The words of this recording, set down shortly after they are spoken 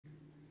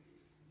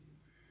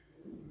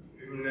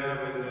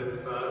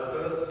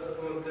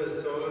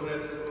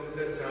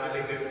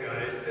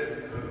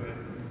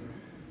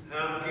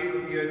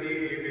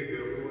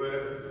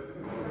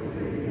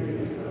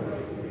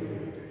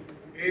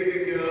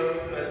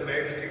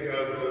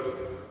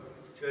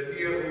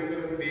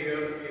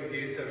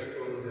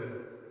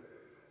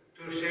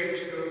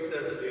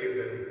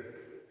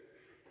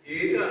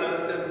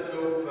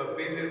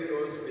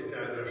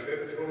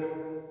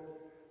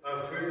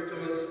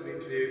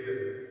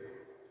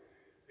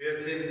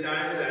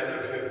Teil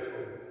deiner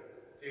Schöpfung,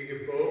 die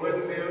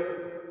geboren wird,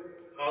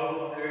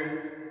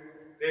 aufblüht,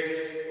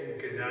 wächst und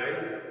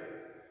gedeiht,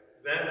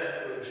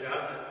 werkt und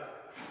schafft,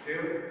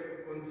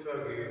 stirbt und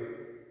vergeht.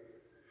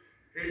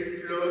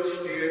 Hilflos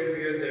stehen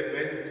wir dem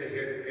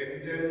menschlichen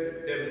Ende,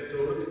 dem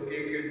Tod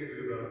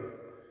gegenüber.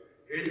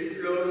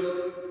 Hilflos,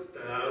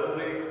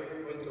 traurig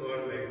und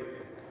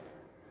ohnmächtig.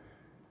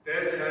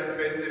 Deshalb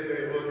wenden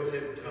wir uns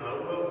in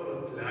Trauer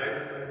und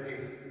Leid an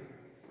dich.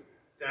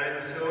 Dein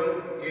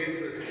Sohn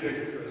Jesus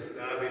Christus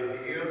war mit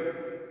dir,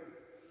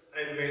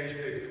 ein Mensch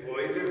mit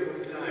Freude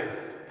und Leid.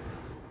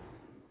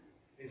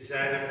 In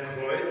seinem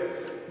Kreuz,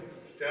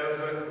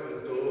 Sterben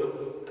und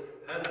Tod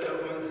hat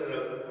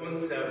er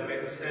unser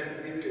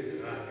Menschsein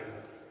mitgetragen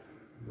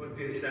und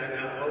in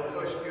seiner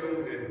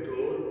Auferstehung den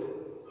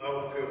Tod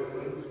auch für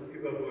uns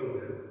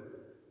überwunden.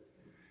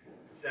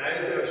 Sei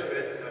der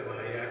Schwester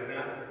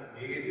Marianna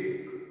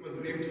gnädig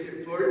und nimm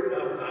sie voll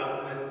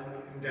Erbarmen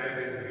in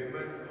deinen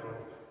Himmel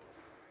auf.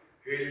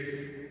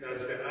 Hilf,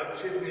 dass wir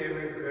Abschied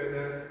nehmen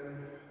können,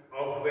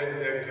 auch wenn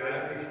wir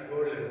gar nicht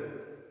wollen.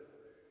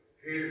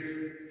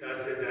 Hilf,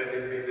 dass wir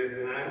deinen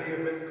Willen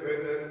annehmen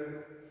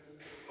können,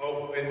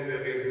 auch wenn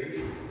wir ihn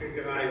nicht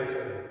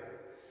begreifen.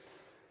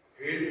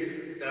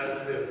 Hilf,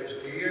 dass wir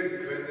verstehen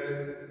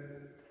können,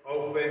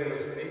 auch wenn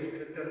uns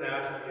nicht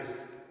danach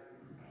ist.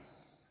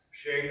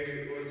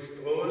 Schenke uns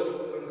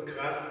Trost und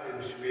Kraft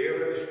in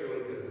schweren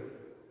Stunden.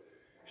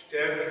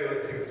 Stärke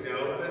uns im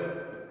Glauben,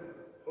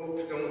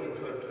 Hoffnung und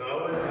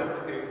Vertrauen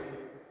auf dich,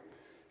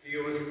 die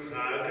uns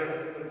tragen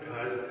und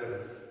halten.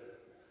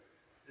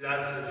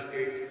 Lass uns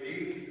stets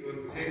Licht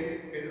und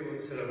Sinn in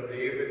unserem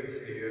Leben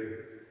sehen.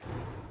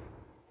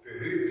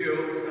 Behüte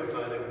uns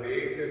auf allen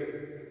Wegen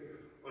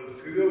und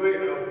führe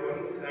auch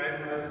uns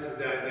einmal zu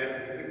deiner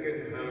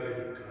ewigen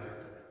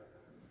Herrlichkeit.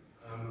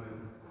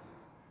 Amen.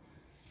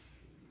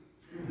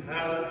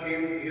 Herr,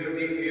 gib ihr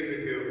die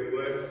ewige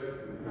Ruhe.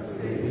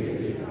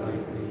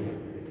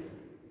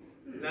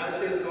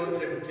 Lasset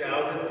uns im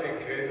Glauben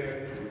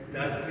bekennen,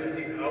 dass wir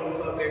die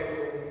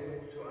Auferweckung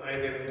zu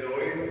einem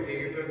neuen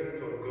Leben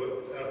von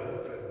Gott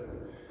erhoffen.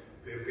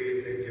 Wir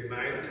beten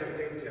gemeinsam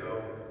den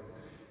Glauben.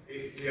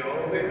 Ich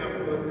glaube an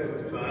Gott,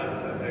 den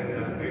Vater, den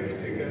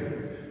Allmächtigen,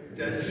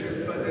 den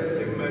Schöpfer des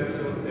Himmels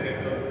und der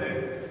Erde,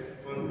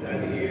 und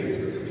an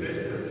Jesus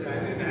Christus,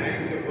 seinen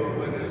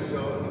eingeborenen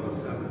Sohn,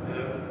 unseren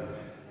Herrn,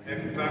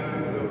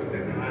 empfangen durch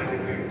den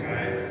Heiligen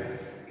Geist,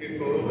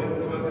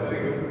 geboren von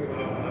der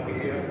Jungfrau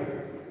Maria,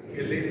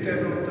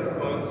 gelitten unter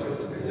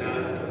Pontius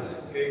Pilatus,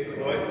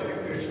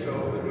 gekreuzigt,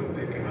 gestorben und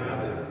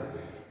begraben,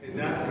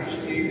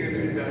 hinabgestiegen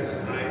in das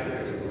Reich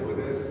des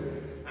Todes,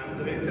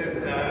 am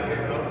dritten Tage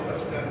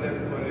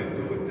auferstanden von den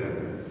Toten,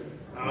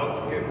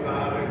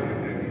 aufgefahren in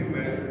den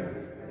Himmel,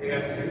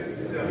 er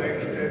sitzt zur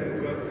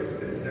Rechten Gottes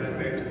des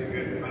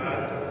allmächtigen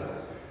Vaters,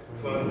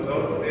 von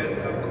dort wird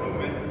er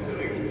kommen, zu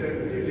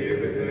richten die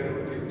Lebenden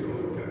und die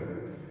Toten.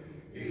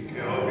 Ich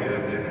glaube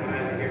an den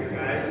Heiligen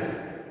Geist,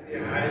 die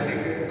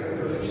heilige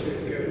katholische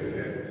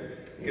Kirche,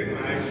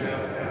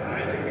 Gemeinschaft der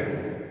Heiligen,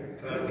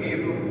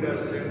 Vergebung der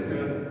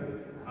Sünden,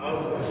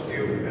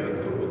 Auferstehung der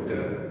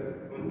Toten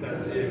und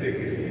das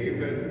ewige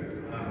Leben.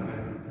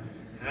 Amen.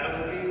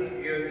 Herr,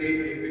 gib ihr die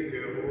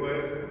ewige Ruhe.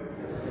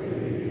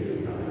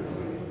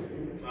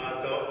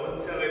 Vater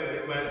unser im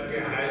Himmel,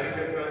 geheiligt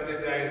werde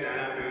dein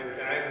Name,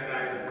 dein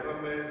Reich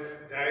komme,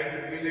 dein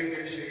Wille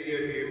geschehe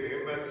wie im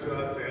Himmel so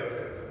auf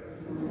Erden.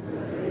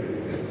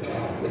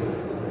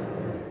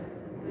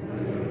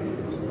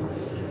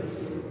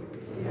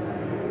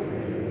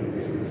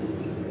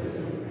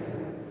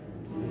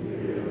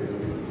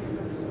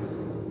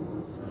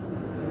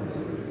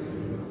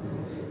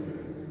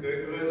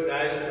 Gegrüßt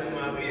seist du,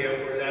 Maria,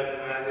 voller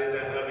Gnade,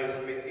 der Herr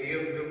ist mit dir,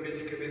 du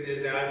bist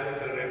gebenedeit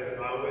unter den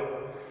Frauen,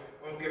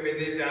 und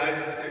gebenedeit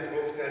ist die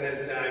Frucht deines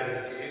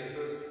Leibes,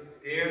 Jesus,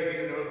 der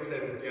in uns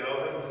den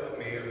Glauben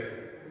vermehre.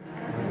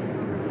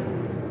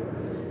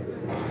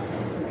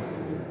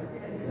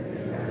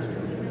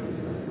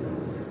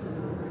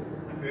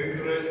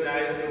 Gegrüßt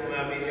seist du,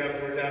 Maria,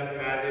 voller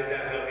Gnade,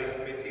 der Herr ist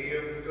mit dir,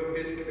 du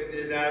bist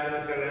gebenedeit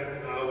unter den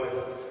Frauen,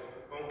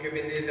 und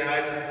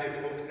gebenedeit ist die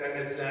Frucht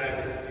deines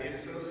Leibes,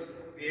 Jesus,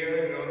 der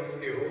in uns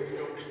die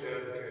Hoffnung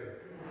stärke.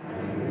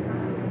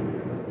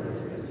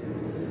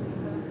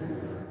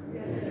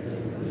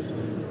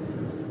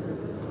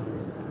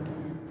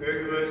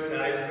 Gegrüßt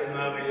seist du,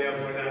 Maria,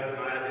 voller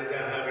Gnade,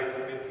 der Herr ist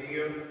mit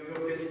dir,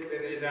 du bist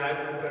gebenedeit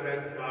unter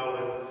den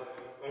Frauen,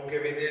 und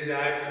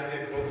gebenedeit ist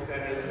die Frucht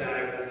deines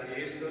Leibes,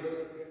 Jesus,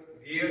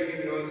 der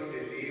in uns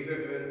die Liebe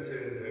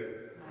entzündet.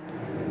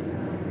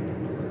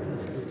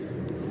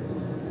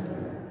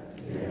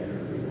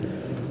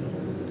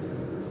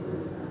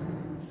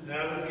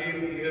 Herr, gib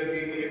ihr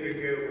die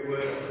ewige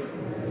Ruhe.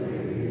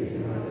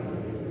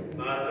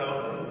 Vater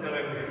unser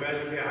im Himmel,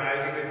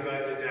 geheiligt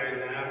werde dein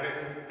Name,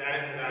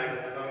 dein Reich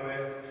komme,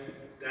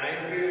 dein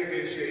Wille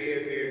geschehe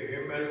wie im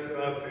Himmel so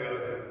auf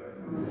Erden.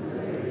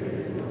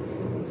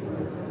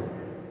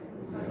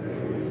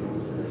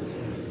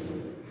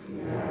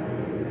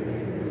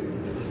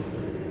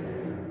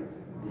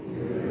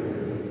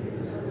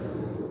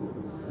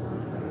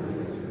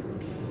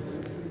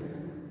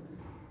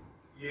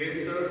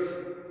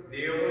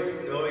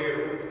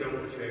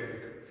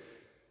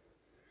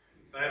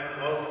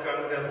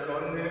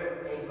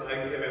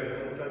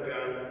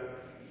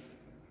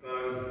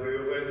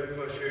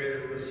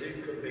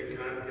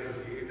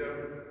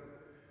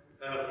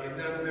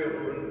 erinnern wir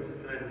uns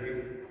an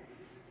dich.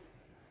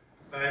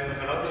 Beim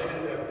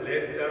Rauschen der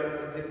Blätter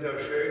und in der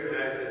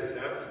Schönheit des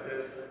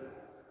Herbstes,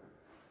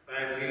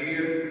 beim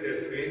Wehen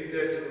des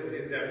Windes und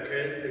in der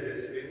Kälte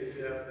des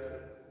Winters,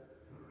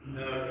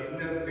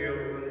 erinnern wir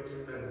uns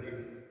an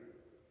dich.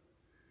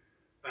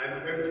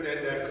 Beim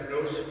Öffnen der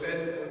Knospen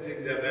und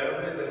in der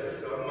Wärme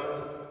des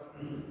Sommers,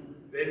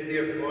 wenn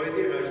wir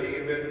Freude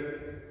erleben,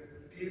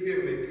 die wir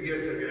mit dir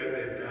so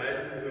gerne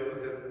teilen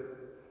würden,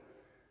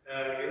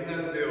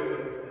 erinnern wir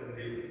uns an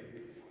dich.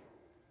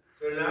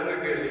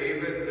 Solange wir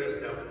leben,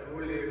 wirst auch du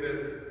leben,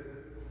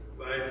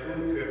 weil du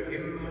für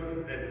immer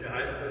ein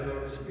Teil von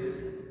uns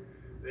bist,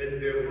 wenn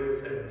wir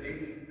uns an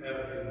dich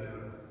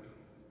erinnern.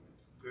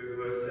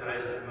 Gegrüßt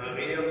seist du,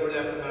 Maria,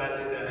 voller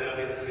Gnade, der Herr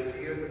ist mit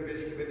dir, du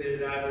bist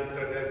gebenedeit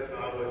unter den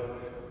Frauen,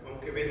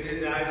 und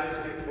gebenedeit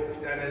ist die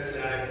Frucht deines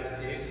Leibes,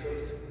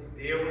 Jesus,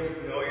 der uns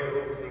neue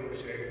Hoffnung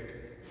schenkt.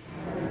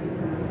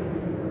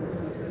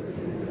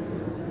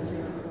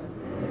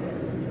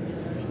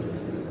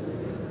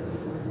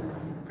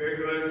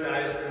 Gegrüßt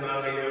seist du,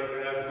 Maria,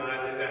 voller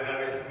Gnade, der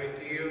Herr ist mit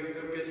dir,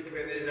 du bist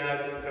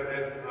gebenedeit unter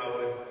den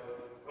Frauen,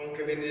 und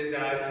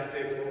gebenedeit ist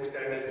die Frucht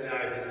deines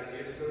Leibes,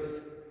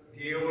 Jesus,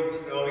 die uns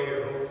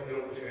neue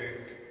Hoffnung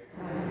schenkt.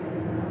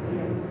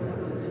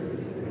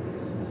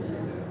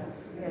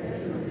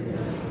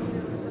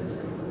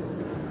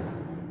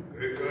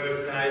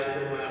 Gegrüßt seist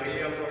du,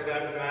 Maria,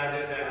 voller Gnade,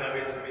 der Herr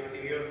ist mit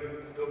dir,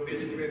 du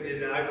bist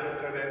gebenedeit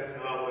unter den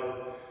Frauen,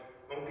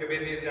 und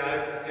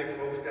gebenedeit ist die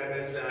Frucht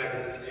deines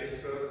Leibes,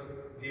 Jesus,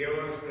 die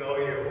uns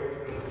neue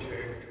Hoffnung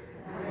schenkt.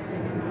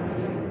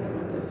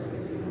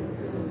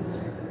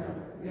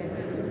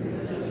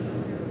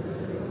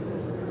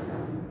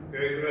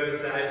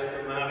 Gegrüßt seist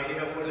du,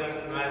 Maria, voller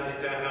Gnade,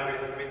 der Herr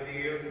ist mit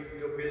dir,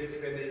 du bist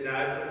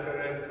gebenedeit unter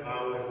den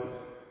Frauen,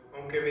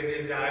 und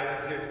gebenedeit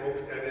ist die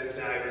Frucht deines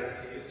Leibes,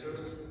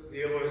 Jesus,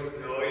 die uns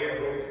neue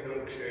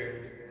Hoffnung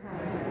schenkt.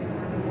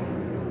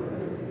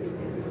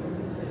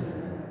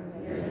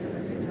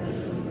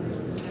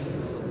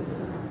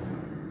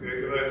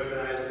 Gegrüßt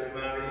seist du,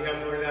 Maria,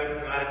 voller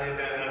Gnade,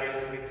 der Herr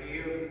ist mit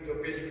dir, du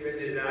bist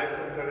gebenedeit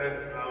unter den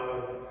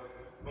Frauen,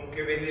 und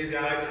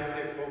gebenedeit ist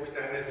die Frucht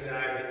deines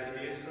Leibes,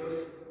 Jesus,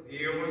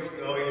 die uns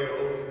neue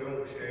Hoffnung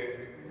schenkt.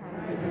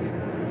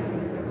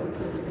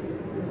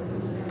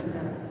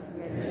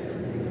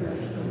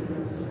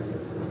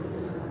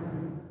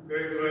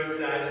 Gegrüßt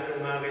seist du,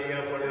 Maria,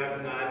 voller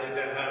Gnade,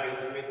 der Herr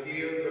ist mit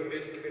dir, du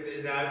bist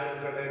gebenedeit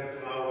unter den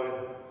Frauen,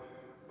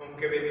 und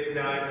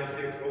gebenedeit ist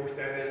die Frucht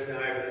deines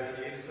Leibes,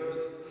 Jesus,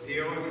 die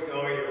uns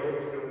neue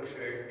Hoffnung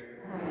schenkt.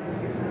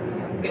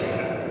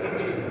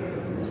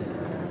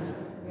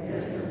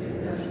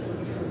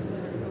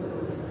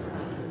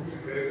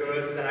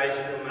 Gegrüßt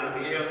seist du,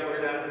 Maria,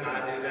 voller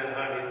Gnade, der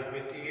Herr ist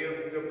mit dir,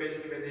 du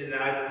bist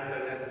gebenedeit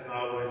unter den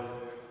Frauen,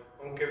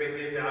 und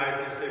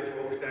gebenedeit ist die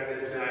Frucht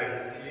deines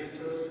Leibes,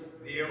 Jesus,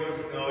 die uns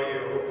neue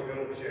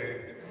Hoffnung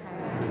schenkt.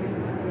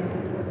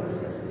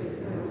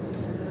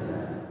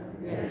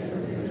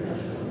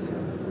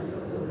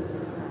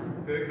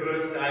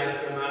 Gegrüßt seist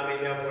du,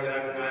 Maria,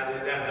 voller Gnade,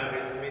 der Herr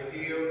ist mit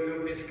dir,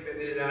 du bist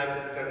gebenedeit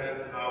unter den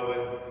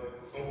Frauen,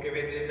 und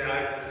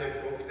gebenedeit ist die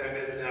Frucht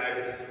deines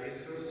Leibes,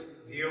 Jesus,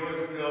 die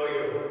uns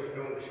neue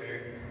Hoffnung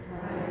schenkt.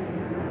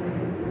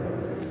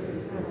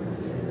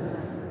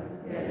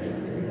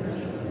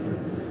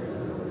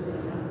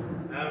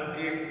 Herr,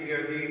 gib dir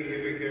die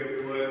ewige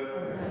Ruhe.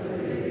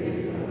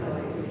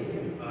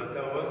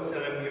 Vater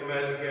unser im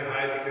Himmel,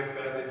 geheiligt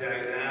werde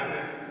dein Name,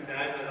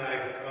 dein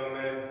Reich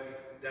komme,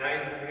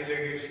 dein Wille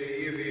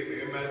geschehe wie im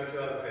Himmel so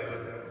auf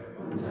Erden.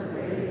 Unser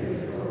Welt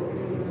ist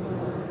uns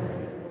heute,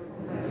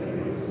 und vergib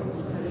uns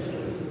unsere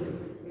Schuld,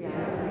 ja,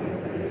 wir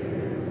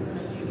vergeben unsere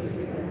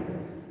Schuldigen,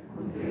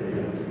 und führe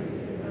uns nicht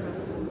in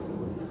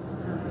Versuchung,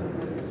 sondern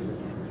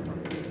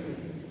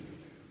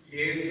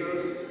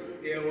Jesus,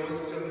 der uns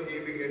zum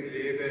ewigen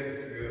Leben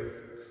führt.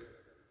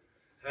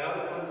 Herr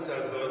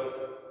unser Gott,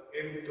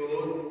 im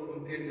Tod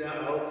und in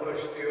der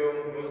Auferstehung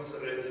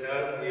unseres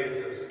Herrn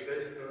Jesus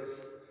Christus,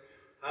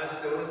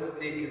 hast du uns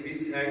die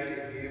Gewissheit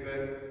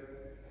gegeben,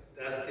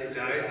 dass die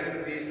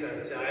Leiden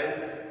dieser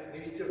Zeit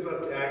nicht zu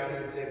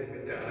vergleichen sind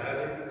mit der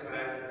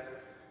Herrlichkeit,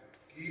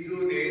 die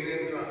du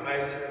denen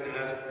verheißen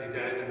hast, die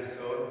deinem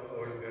Sohn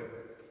folgen.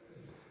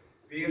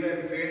 Wir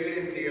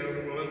empfehlen dir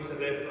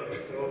unsere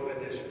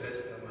verstorbene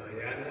Schwester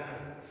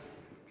Marianna,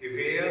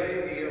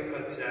 gewähre ihr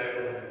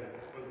Verzeihung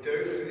und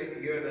öffne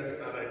ihr das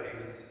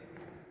Paradies.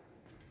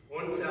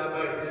 Uns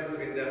aber hilf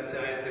in der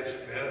Zeit des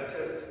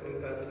Schmerzes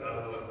und der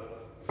Trauer.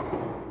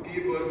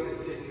 Gib uns die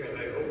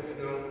sichere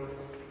Hoffnung,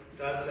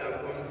 dass auch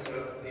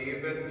unser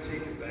Leben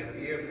sich bei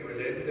dir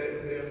vollenden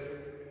wird,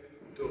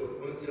 durch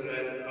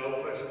unseren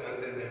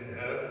auferstandenen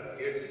Herrn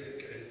Jesus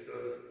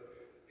Christus,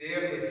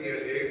 der mit dir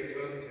lebt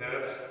und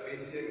herrscht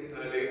bis in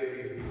alle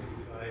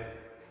Ewigkeit.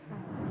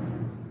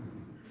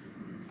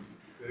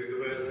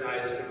 Gegrüßt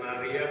seist du,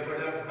 Maria,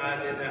 voller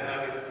Gnade, der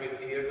Herr ist mit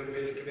dir, du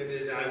bist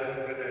gebenedeit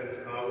unter den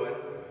Frauen,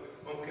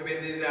 und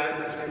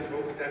gebenedeit ist die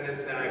Frucht deines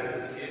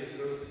Leibes,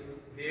 Jesus,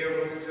 der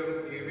uns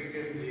zum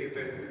ewigen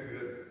Leben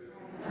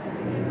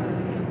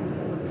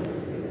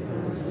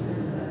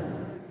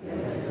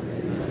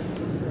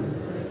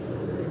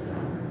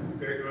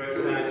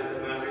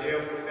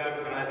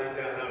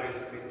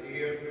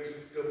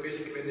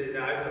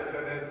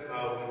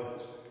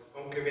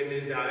und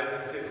gewinne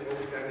dadurch die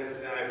Frucht deines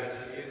Leibes,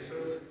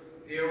 Jesus,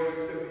 der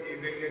uns zum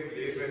ewigen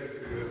Leben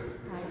führt.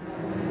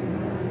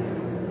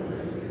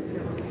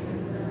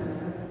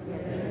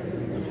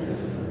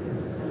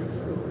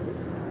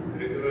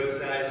 Gegrüßt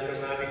seist du,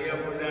 Maria,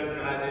 voller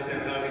Gnade, der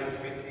Herr ist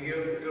mit dir,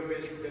 du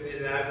bist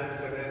benedeit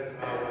unter den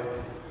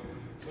Frauen,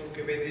 und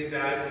gewinne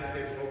dadurch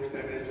die Frucht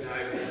deines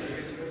Leibes,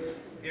 Jesus,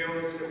 der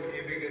uns zum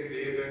ewigen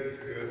Leben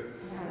führt.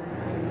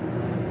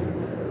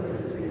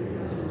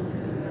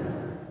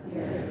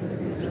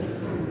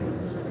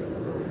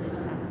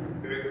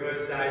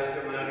 Gegrüßt seist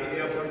du,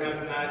 Maria,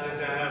 voller Gnade,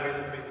 der Herr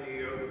ist mit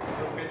dir,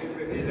 du bist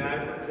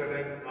benedeit unter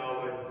den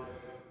Frauen,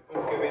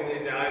 und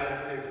gewinne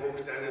dadurch die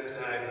Frucht deines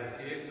Leibes,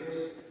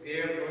 Jesus,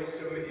 der uns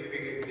zum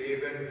ewigen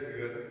Leben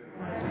führt.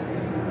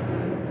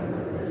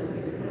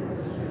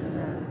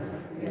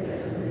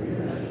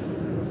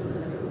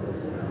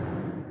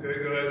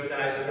 Gegrüßt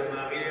seist du,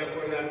 Maria,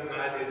 voller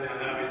Gnade, der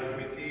Herr ist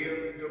mit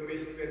dir, du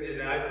bist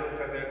benedeit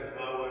unter den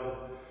Frauen,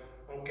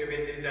 und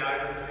gewinne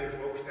dadurch die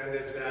Frucht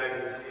deines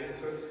Leibes,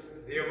 Jesus,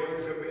 der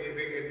uns zum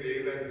ewigen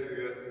Leben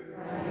führt.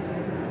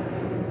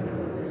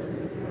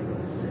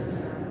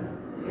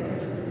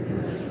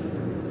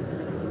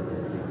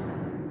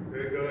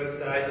 Gegrüßt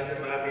seist du,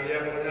 Maria,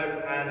 voller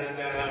Gnade,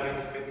 der Herr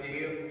ist mit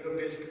dir, du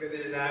bist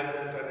benedeit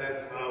unter den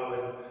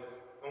Frauen,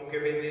 und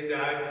gewinne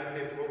dadurch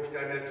die Frucht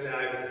deines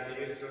Leibes,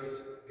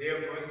 Jesus, der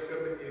uns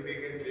zum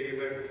ewigen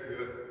Leben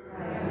führt.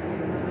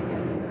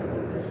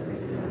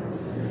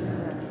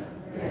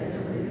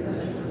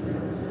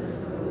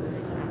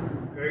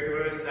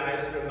 Gegrüßt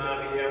seist du,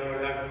 Maria,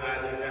 voller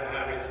Gnade, der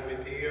Herr ist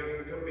mit dir,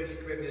 du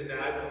bist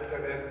benedeit unter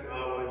den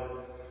Frauen,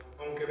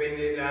 und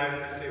gewinne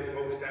dadurch die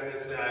Frucht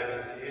deines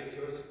Leibes,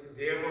 Jesus,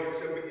 der uns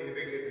zum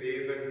ewigen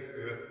Leben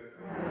führt.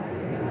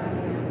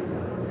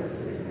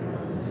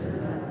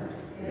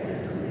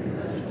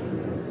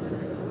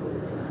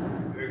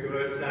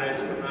 Gegrüßt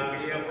seist du,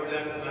 Maria,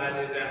 voller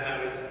Gnade, der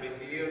Herr ist mit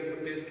dir, du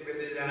bist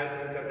benedeit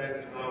unter den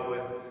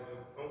Frauen,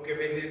 und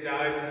gewinne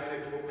dadurch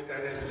die Frucht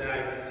deines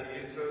Leibes,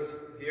 Jesus,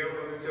 der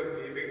uns zum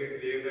ewigen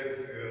Leben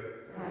führt.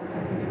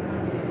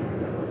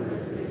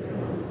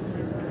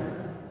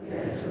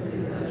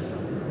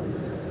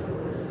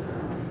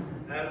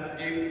 Herr,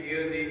 gib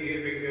ihr die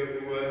ewige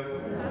Ruhe.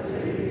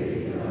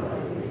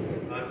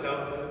 Vater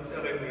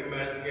unser im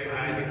Himmel,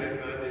 geheiligt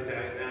werde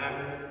dein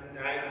Name,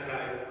 dein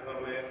Reich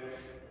komme,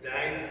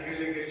 dein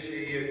Wille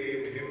geschehe wie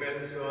im Himmel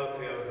so auf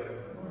Erden.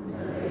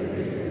 Unser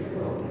tägliches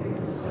Brot gib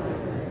uns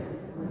heute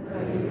und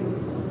vergib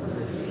uns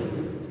unsere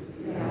Schuld,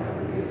 ja,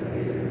 wir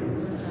vergeben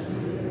unseren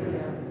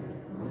Schuldigern,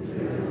 und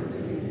führe uns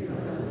nicht in die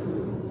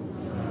Versuchung,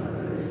 sondern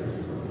erlöse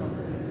uns von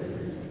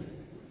Bösen.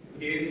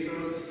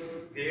 Jesus,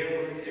 der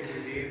uns im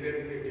Leben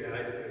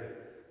begleitet.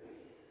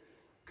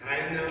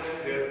 Keiner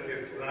wird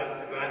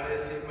gefragt, wann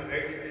es ihm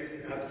recht ist,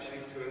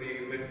 Abschied zu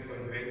nehmen von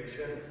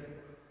Menschen,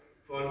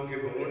 von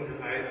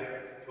Gewohnheit,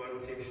 von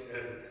sich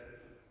selbst.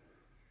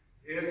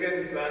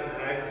 Irgendwann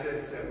heißt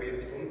es,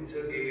 damit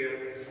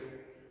umzugehen,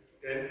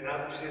 den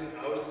Abschied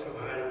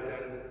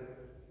auszuhalten,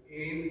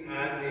 ihn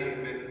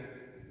annehmen,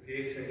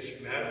 diesen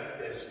Schmerz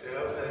des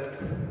Sterbens,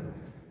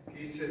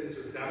 dieses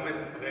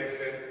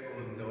Zusammenbrechen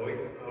und neu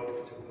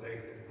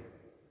aufzubrechen.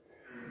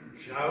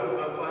 Schau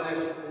auf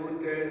alles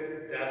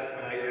Gute, das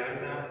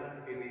Marianna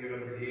in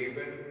ihrem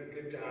Leben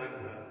getan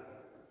hat.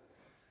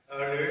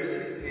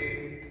 Erlöse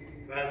sie,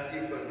 was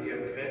sie von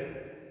ihr trennt,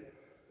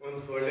 und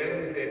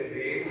vollende den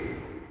Weg,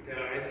 der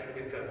einst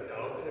mit der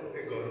Taufe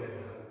begonnen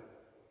hat.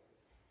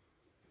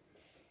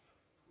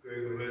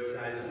 Gegrüßt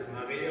seist du,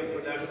 Maria,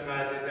 voller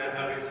Gnade, der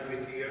Herr ist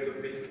mit dir, du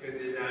bist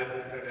benedeit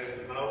unter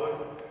den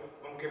Frauen,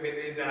 und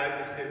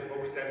benedeit ist die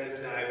Frucht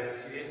deines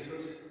Leibes,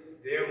 Jesus,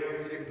 der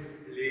uns im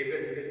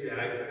Leben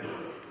begleitet.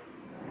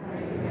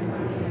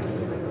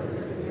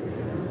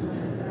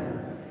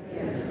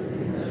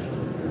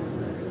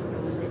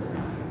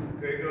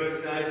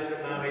 Gegrüßt seist du,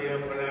 Maria,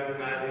 voller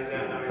Gnade,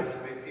 der Herr ist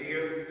mit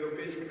dir, du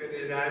bist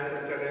benedeit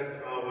unter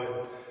den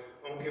Frauen,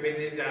 und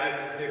benedeit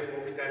ist die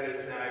Frucht deines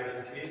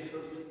Leibes,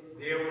 Jesus,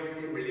 der uns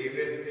im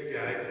Leben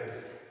begleitet.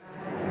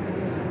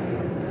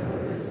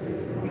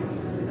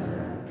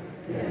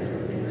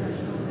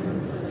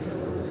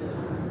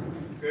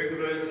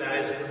 Gegrüßt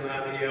seist du,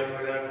 Maria,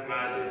 voller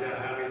Gnade, der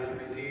Herr ist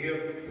mit dir,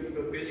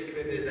 du bist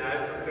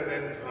benedeit unter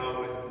den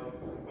Frauen,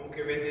 und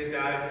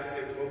benedeit ist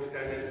die Frucht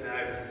deines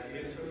Leibes,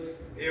 Jesus,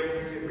 der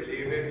uns im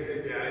Leben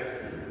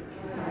begleitet.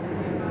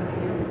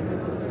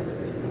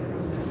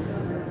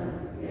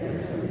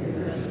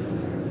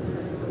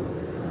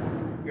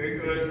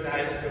 Gegrüßt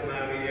seist du,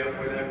 Maria,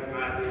 voller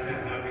Gnade, der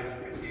Herr ist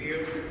mit dir,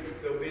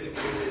 du bist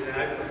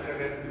benedeit unter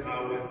den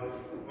Frauen,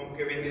 und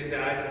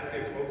benedeit ist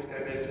die Frucht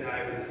deines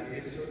Leibes,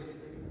 Jesus,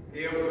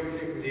 der uns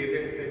im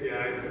Leben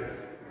begleitet.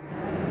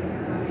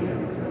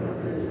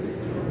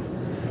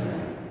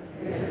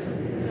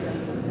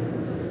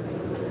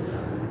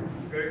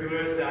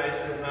 Gegrüßt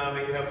seist du,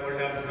 Maria,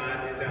 voller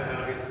Gnade, der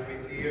Herr ist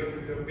mit dir,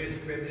 du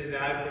bist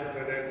benedeit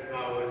unter den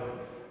Frauen,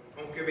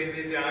 und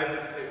benedeit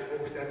ist die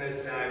Frucht deines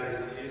Leibes,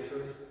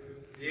 Jesus,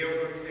 der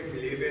uns im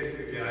Leben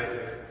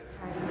begleitet.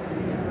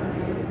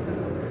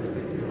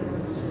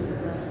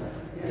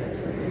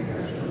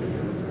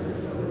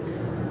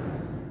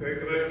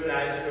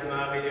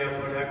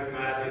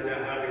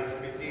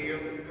 mit dir,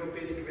 du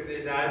bist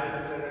gebenedeit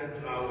unter den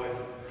Frauen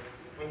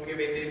und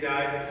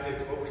gebenedeit ist die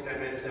Frucht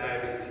deines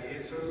Leibes,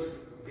 Jesus,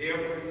 der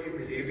uns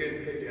im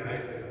Leben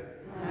begleitet.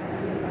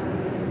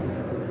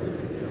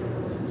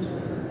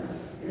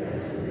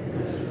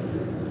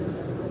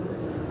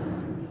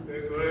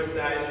 Gegrüßt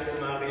seist du,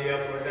 Maria,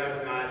 voller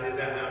Gnade,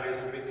 der Herr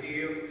ist mit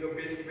dir, du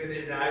bist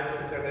gebenedeit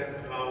unter den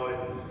Frauen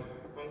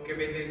und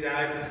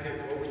gebenedeit ist die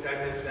Frucht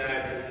deines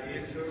Leibes,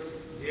 Jesus,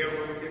 der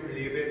uns im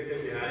Leben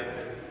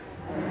begleitet.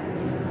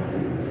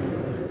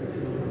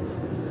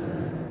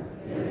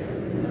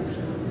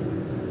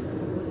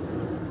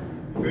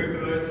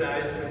 Gegrüßt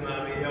seist du,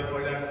 Maria,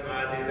 voller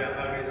Gnade, der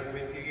Herr ist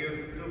mit dir,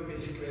 du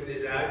bist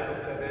gebenedeit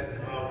unter den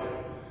Frauen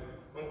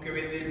und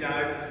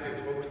gebenedeit ist die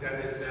Frucht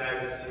deines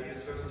Leibes,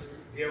 Jesus,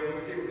 der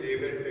uns im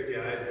Leben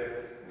begleitet.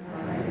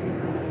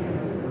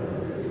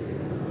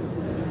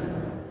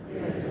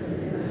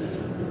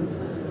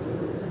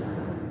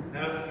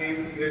 Herr, gib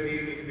ihr die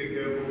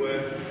ewige Ruhe.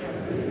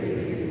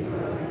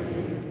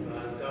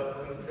 Vater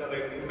unser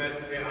im Himmel,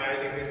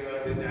 geheiligt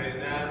werde dein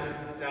Name,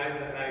 dein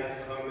Reich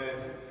komme,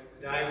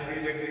 dein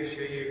Wille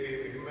geschehe wie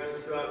im Himmel,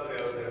 so auf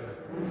Erden.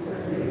 Unser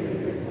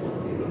tägliches Brot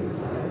gib uns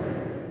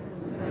heute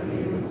und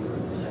vergib uns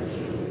unsere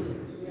Schuld,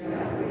 ja,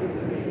 wir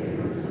vergeben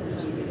unsere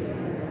Schuldigen,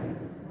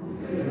 und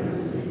führe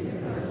uns nicht in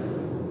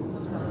Versuchung,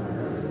 sondern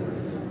lass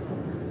uns von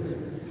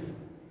Bösen.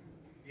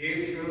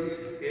 Jesus,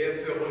 der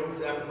für uns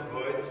am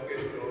Kreuz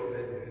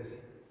gestorben ist.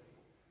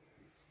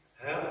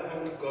 Herr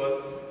und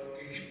Gott,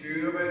 ich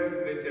spüre,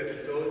 mit dem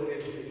Tod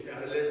ist nicht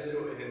alles zu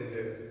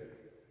Ende.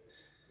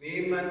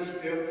 Niemand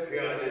stirbt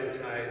für alle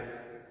Zeit.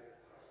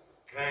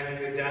 Kein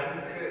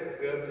Gedanke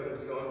wird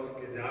umsonst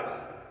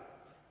gedacht,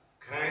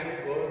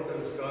 kein Wort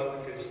umsonst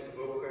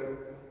gesprochen,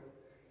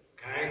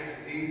 kein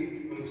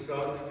Lied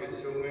umsonst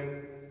gesungen,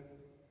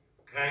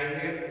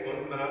 keine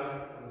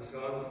Ohnmacht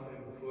umsonst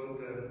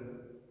empfunden,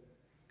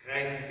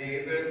 kein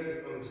Leben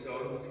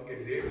umsonst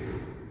gelebt,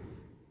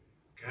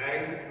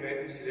 kein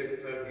Mensch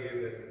lebt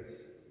vergebens.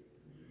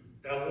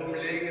 Darum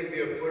legen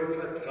wir voll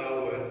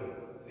Vertrauen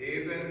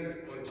Leben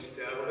und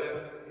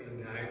Sterben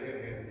in deine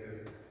Hände.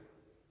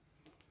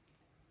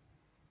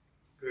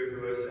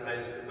 Gegrüßt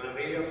seist du,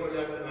 Maria,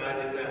 voller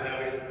Gnade, der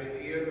Herr ist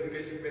mit dir, du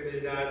bist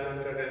gebenedeit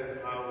unter den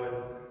Frauen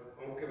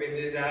und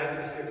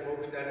gebenedeit ist die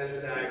Frucht deines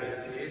Leibes,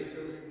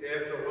 Jesus,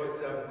 der für uns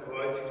am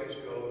Kreuz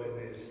gestorben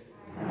ist.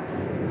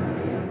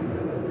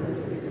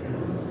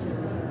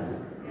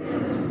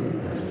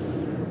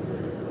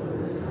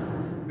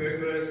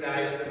 Gegrüßt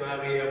seist du,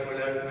 Maria,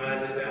 voller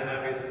Gnade, der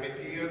Herr ist mit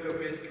dir, du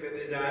bist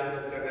gebenedeit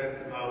unter den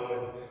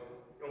Frauen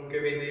und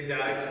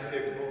gebenedeit ist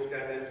die Frucht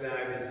deines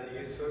Leibes,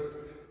 Jesus,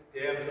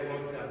 der für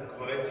uns am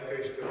Kreuz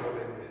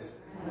gestorben ist.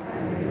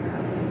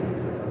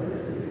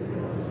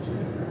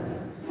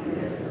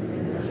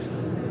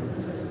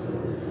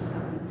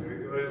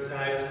 Gegrüßt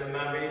seist du,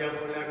 Maria,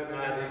 voller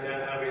Gnade, der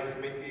Herr ist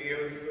mit dir,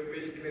 du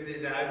bist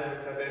gebenedeit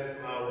unter den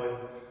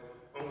Frauen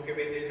und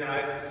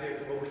gebenedeit ist die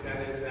Frucht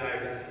deines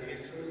Leibes,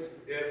 Jesus,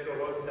 der für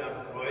uns am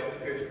Kreuz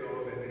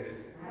gestorben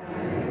ist.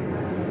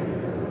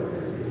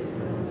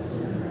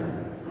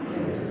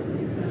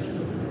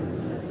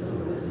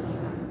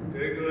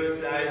 Gegrüßt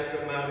seist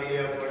du,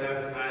 Maria, voller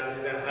Gnade,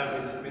 der Herr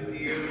ist mit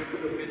dir,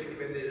 du bist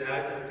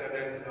gebenedeit unter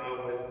den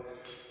Frauen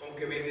und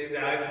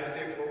gebenedeit ist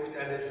die Frucht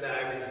deines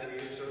Leibes,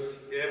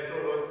 Jesus, der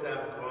für uns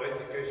am Kreuz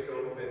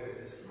gestorben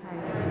ist.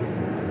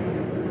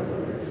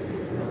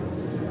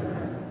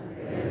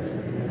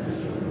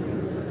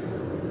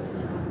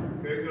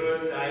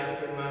 Gegrüßt seist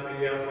du,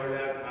 Maria,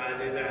 voller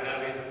Gnade, der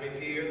Herr ist mit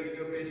dir,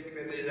 du bist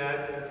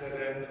gebenedeit unter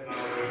den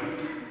Frauen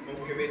und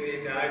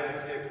gebenedeit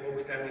ist die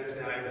Frucht deines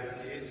Leibes,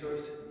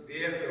 Jesus,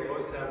 der für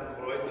uns am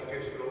Kreuz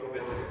gestorben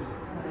ist.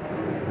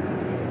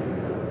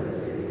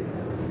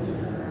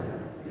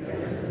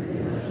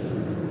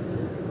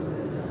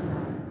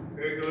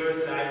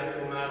 Gegrüßt seist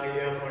du,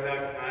 Maria, voller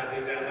Gnade,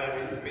 der Herr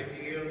ist mit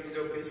dir,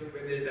 du bist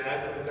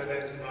gebenedeit unter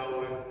den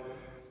Frauen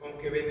und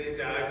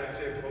gebenedeit ist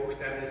die Frucht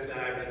deines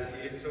Leibes,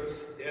 Jesus,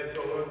 der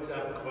für uns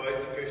am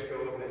Kreuz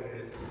gestorben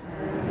ist.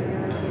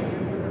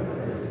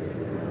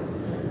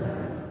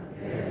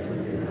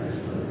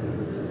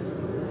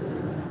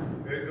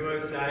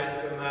 Gegrüßt seist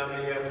du,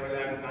 Maria,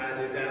 voller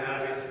Gnade, der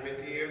Herr ist mit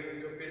dir,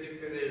 du bist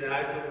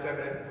gebenedeit unter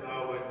den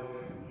Frauen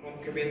und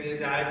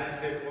gebenedeit ist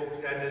die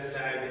Frucht deines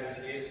Leibes,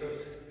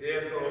 Jesus,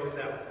 der für uns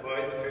am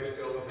Kreuz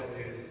gestorben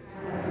ist.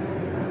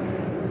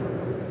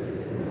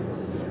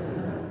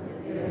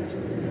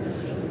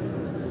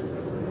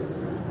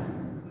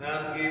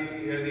 Herr, gib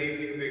ihr die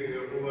ewige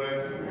Ruhe.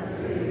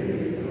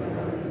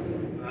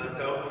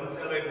 Vater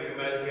unser im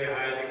Himmel,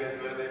 geheiligt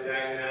werde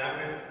dein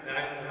Name,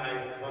 dein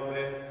Reich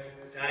komme,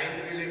 dein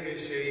Wille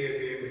geschehe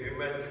wie im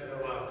Himmel, so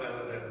auf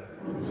Erden.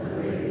 Unser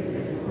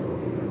tägliches Brot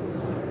gib uns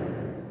heute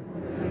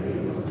und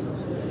vergib uns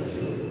unsere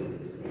Schuld,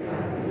 ja,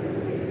 wir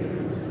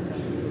vergeben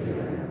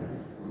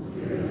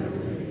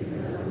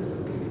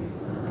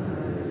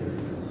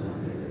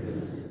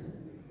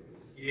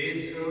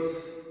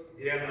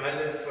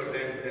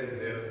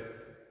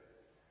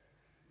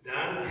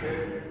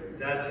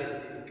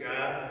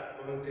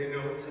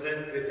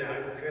unseren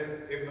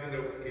Gedanken immer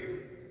noch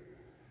gibt.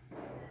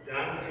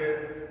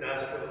 Danke,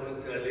 dass du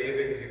unser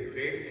Leben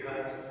geprägt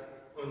hast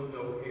und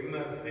noch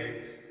immer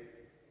prägst.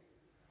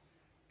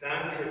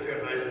 Danke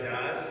für all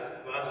das,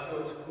 was du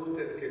uns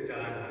Gutes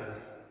getan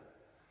hast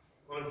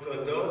und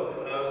von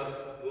dort aus,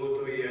 wo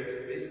du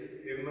jetzt bist,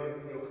 immer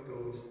noch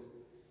tust.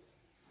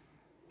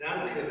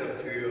 Danke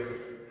dafür,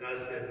 dass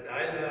wir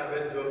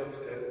teilhaben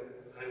durften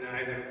an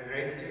einem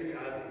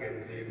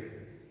einzigartigen Leben.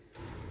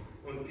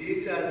 Und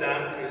dieser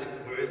Dank ist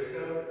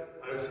größer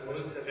als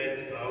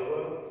unsere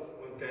Trauer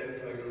und den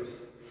Verlust.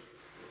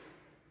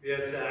 Wir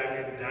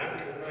sagen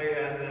Danke,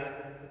 Marianna,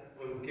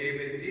 und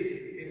geben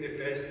dich in die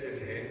besten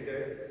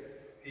Hände,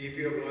 die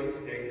wir uns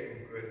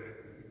denken können,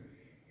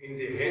 in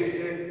die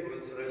Hände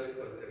unseres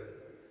Gottes.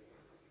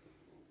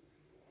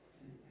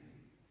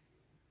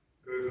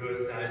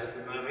 Gegrüßt seist du,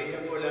 Maria,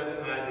 voller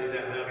Gnade,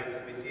 der Herr ist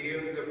mit dir,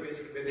 und du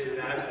bist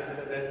benedeit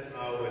unter den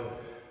Frauen,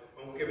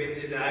 und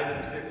gebenedeit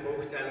ist die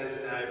Frucht deines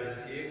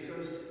Leibes,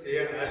 Jesus,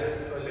 der alles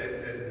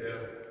vollenden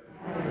wird.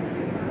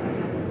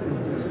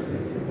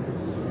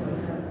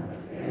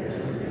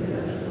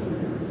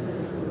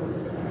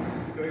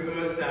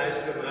 Gegrüßt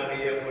seist du,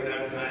 Maria,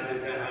 voller Gnade,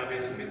 der Herr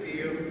ist mit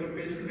dir, und du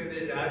bist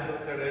benedeit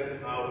unter den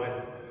Frauen,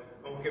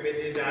 und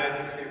gebenedeit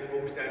ist die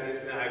Frucht deines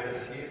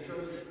Leibes,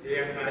 Jesus,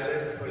 der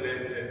alles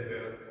vollenden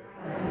wird.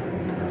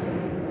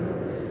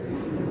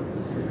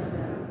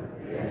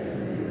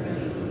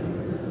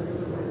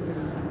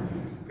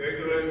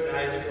 Gegrüßt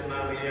seist du,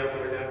 Maria,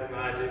 voller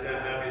Gnade, der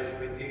Herr ist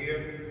mit dir,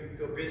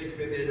 du bist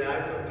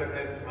benedeit unter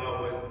den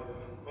Frauen,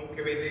 und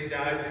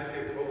gebenedeit ist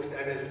die Frucht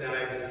deines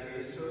Leibes,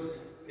 Jesus,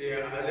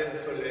 der alles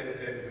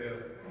vollenden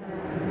wird.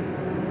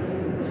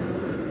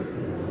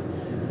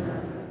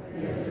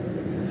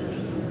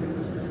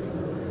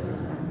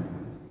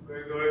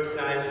 Gegrüßt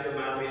seist du,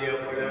 Maria,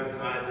 voller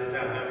Gnade,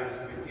 der Herr ist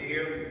mit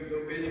dir, du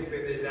bist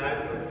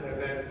benedeit unter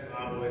den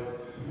Frauen,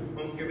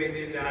 und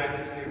gebenedeit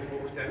ist die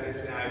Frucht deines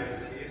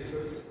Leibes,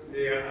 Jesus,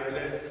 der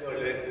alles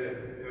vollenden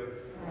wird.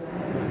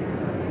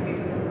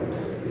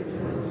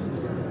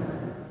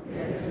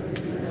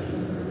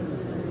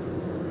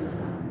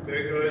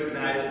 Gegrüßt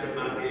seist du,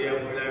 Maria,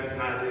 voller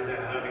Gnade,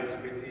 der Herr ist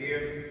mit dir,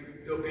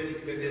 du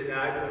bist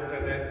benedeit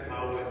unter den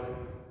Frauen,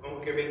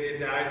 und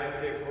gebenedeit ist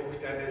die Frucht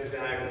deines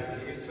Leibes,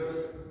 Jesus,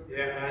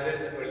 der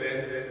alles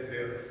vollenden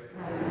wird.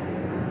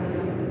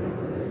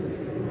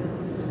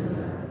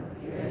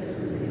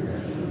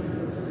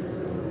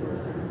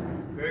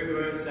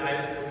 Gegrüßt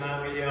seist du,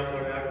 Maria,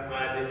 voller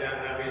Gnade, der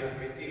Herr ist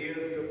mit dir,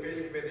 du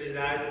bist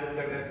benedeit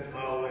unter den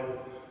Frauen,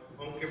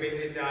 und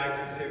gebenedeit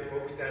ist die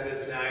Frucht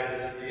deines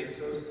Leibes,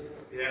 Jesus,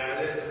 der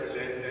alles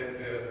vollenden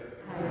wird.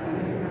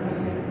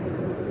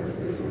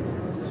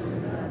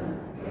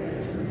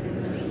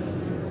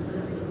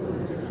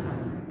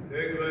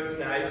 Gegrüßt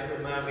seist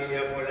du,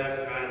 Maria, voller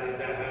Gnade,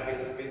 der Herr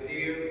ist mit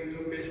dir,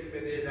 du bist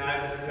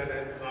benedeit unter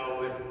den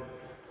Frauen,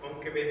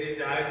 und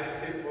gebenedeit ist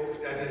die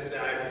Frucht deines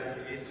Leibes,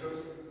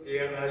 Jesus,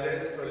 der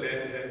alles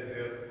vollenden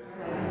wird.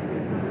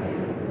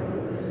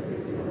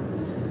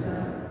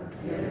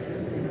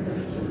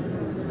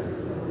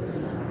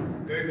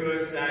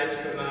 Gegrüßt seist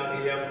du,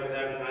 Maria,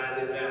 voller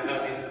Gnade, der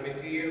Herr ist mit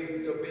dir,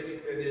 du bist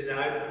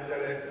benedeit unter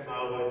den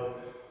Frauen,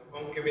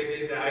 und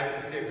gebenedeit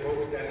ist die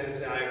Frucht deines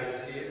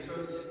Leibes,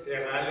 Jesus,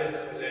 der alles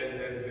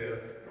vollenden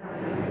wird.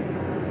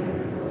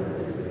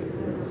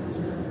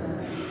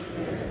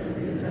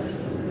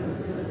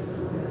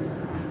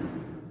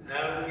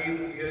 Herr, gib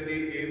ihr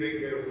die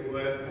ewige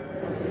Ruhe.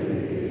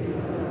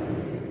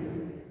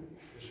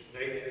 Ich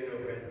spreche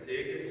noch ein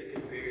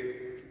Segensgebet.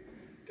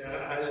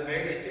 Der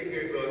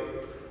allmächtige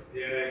Gott,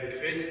 der in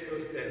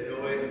Christus den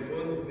neuen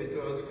Bund mit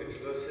uns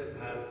geschlossen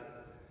hat,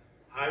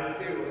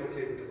 halte uns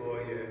in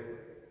Treue.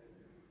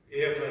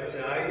 Er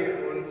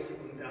verzeihe uns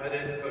und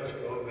allen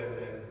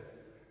Verstorbenen,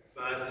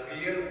 was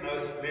wir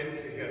aus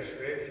menschlicher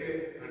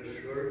Schwäche an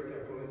Schuld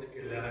auf uns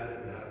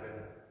geladen haben.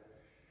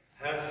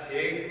 Herr,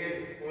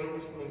 segne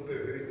uns und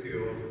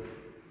behüte uns.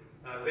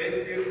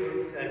 Erwende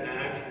uns sein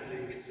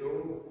Angesicht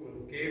zu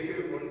und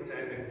gebe uns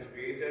seinen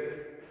Frieden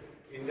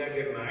in der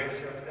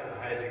Gemeinschaft der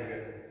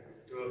Heiligen.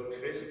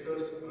 Durch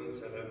Christus,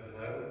 unserem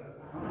Herrn.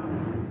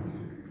 Amen.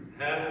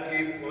 Herr,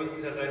 gib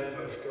unseren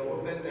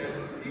Verstorbenen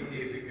die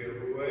ewige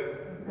Ruhe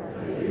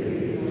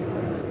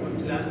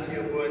und lass sie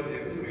ruhen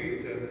im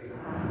Frieden.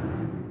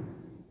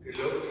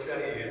 Gelobt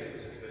sei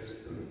Jesus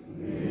Christus.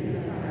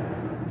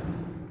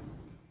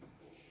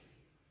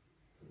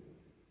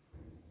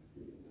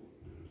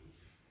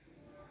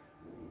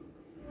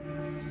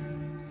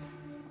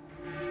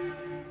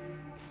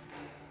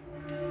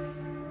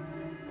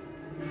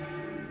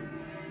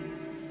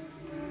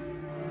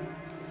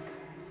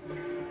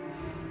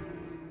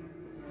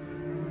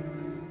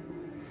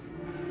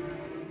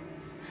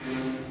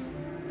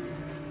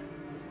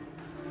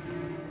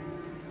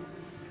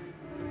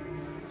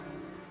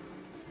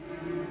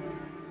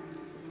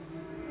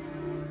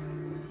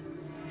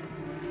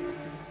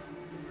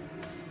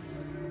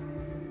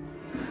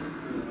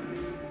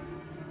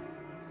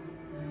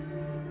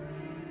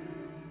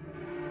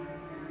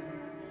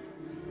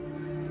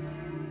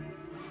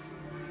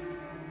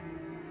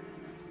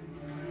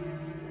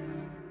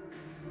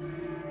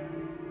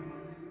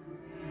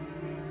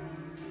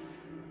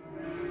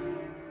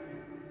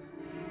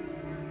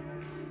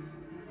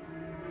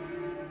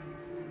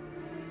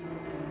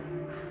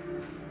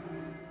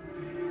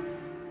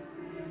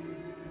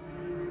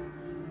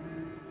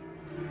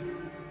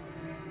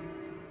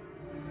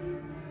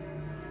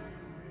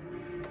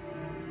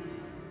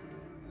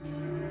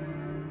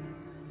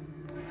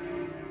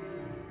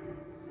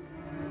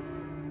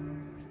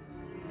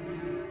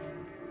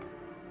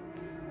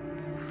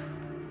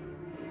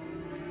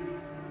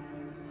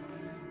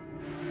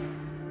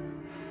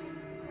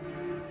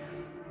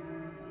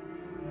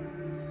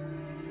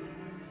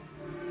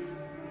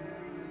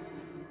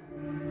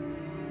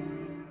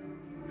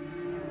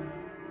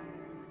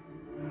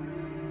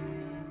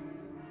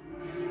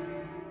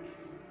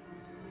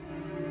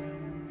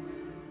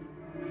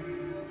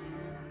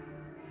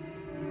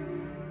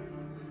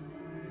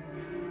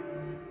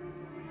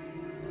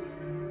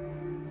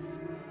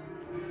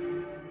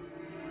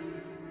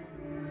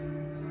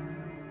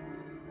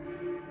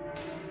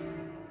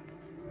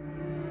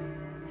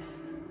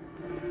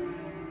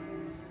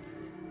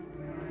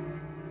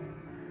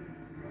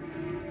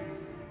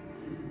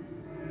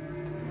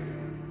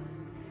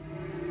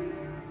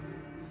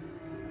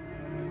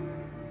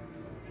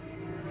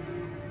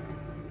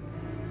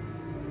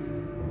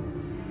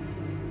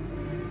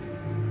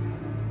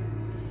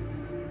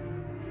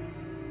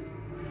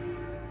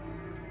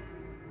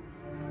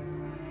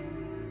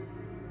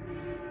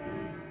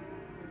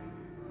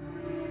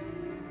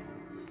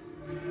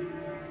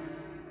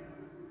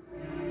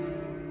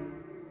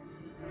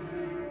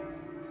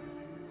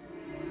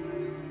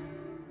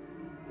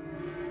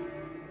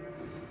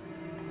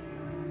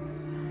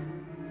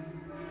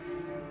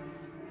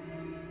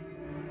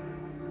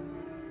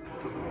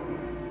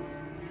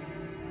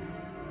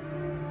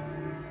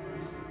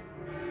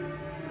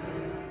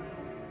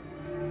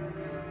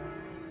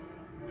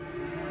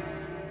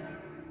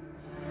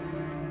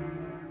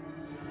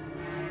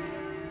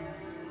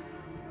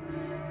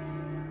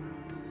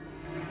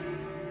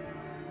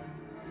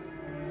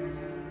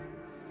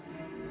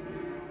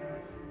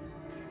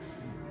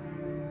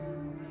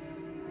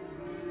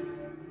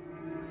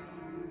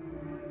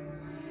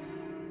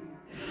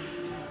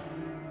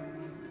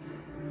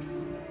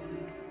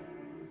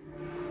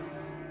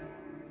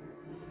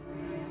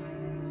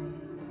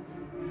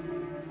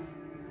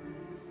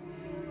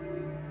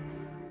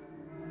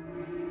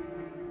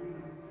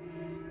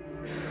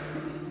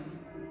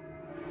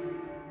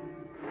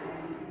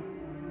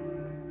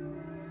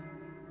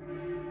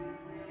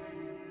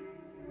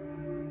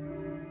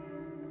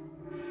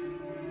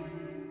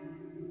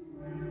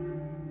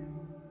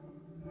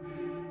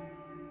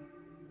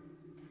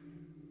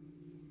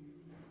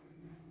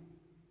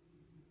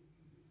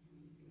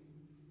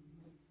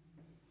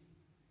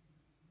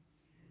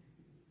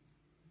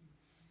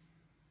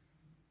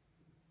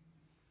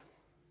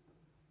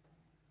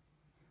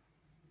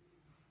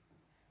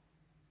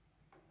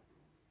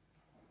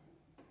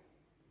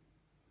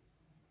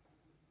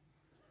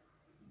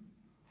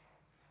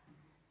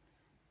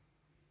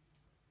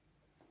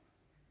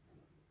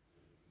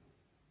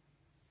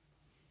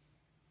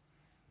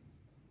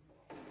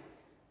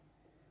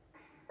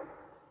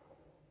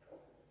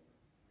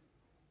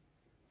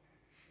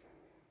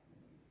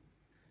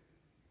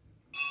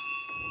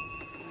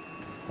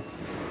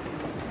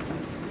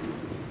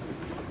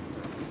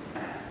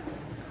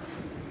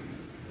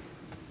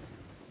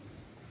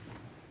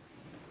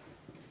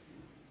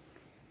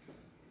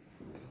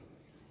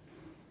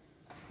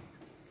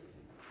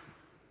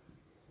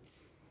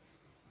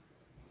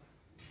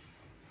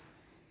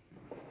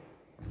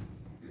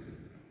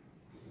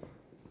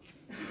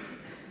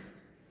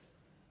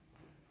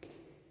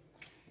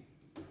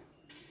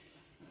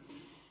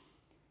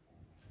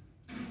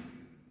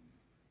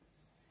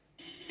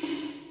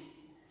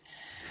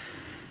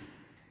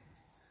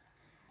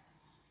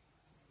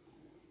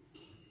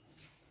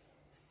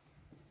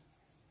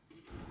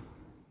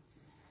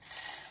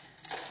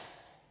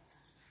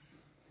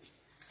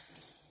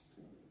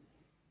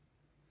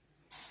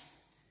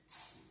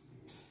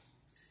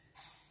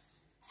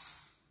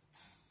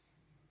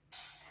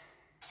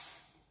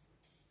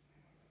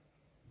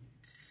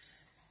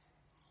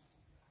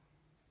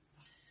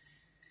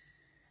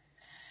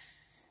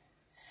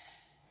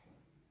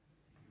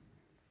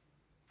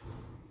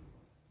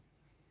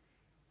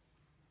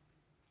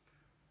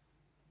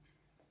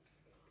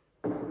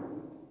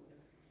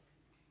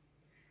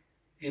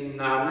 Im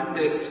Namen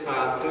des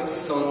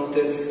Vaters und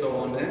des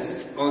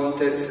Sohnes und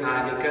des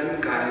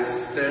Heiligen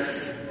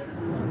Geistes.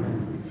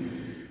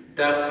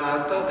 Der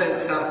Vater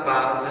des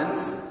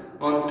Erbarmens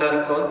und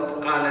der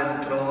Gott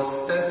allen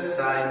Trostes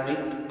sei mit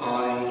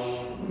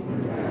euch.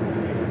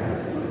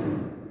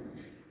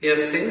 Wir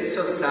sind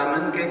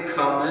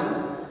zusammengekommen,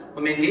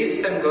 um in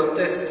diesem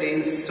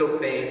Gottesdienst zu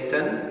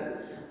beten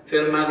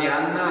für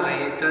Marianna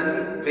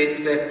Reden,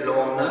 Witwe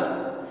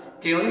Ploner,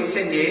 die uns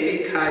in die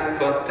Ewigkeit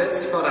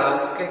Gottes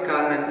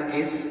vorausgegangen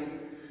ist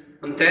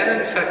und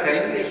deren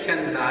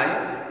vergänglichen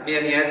Leib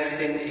wir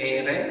jetzt in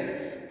Ehre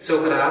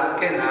zu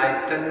Grab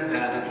geleiten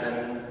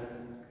werden.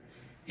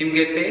 Im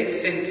Gebet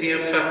sind wir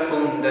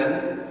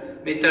verbunden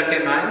mit der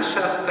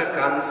Gemeinschaft der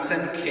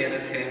ganzen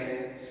Kirche,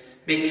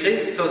 mit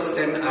Christus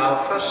dem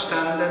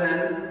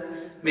Auferstandenen,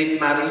 mit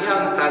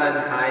Maria und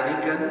allen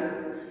Heiligen,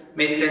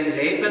 mit den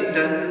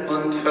lebenden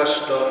und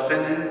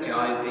verstorbenen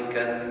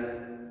Gläubigen.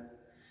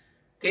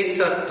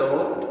 Dieser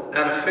Tod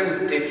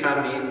erfüllt die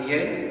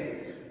Familie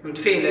und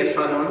viele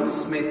von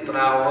uns mit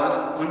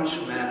Trauer und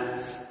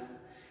Schmerz.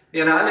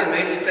 Wir alle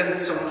möchten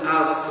zum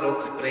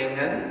Ausdruck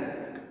bringen,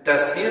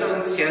 dass wir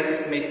uns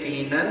jetzt mit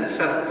ihnen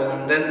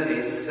verbunden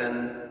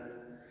wissen.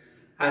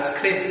 Als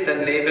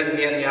Christen leben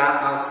wir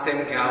ja aus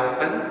dem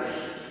Glauben,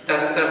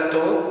 dass der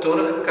Tod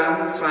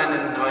Durchgang zu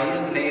einem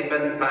neuen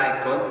Leben bei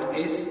Gott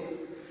ist,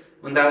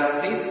 und aus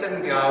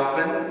diesem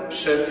Glauben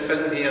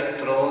schöpfen wir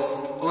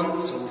Trost und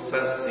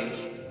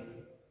Zuversicht.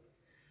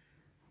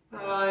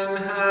 Beim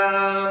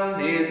Herrn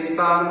ist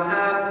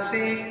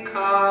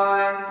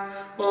Barmherzigkeit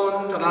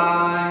und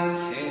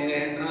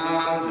reiche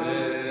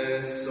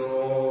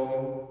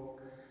Erlösung.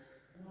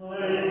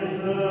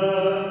 Beim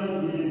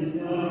Herrn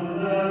ist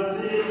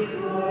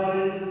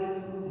Barmherzigkeit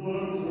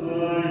und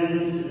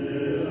reiche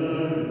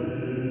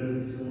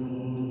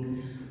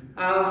Erlösung.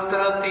 Aus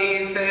der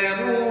Tiefe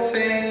rufe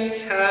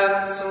ich,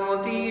 Herr,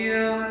 zu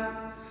dir.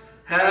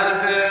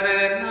 Herr,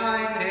 höre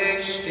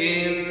meine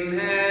Stimme.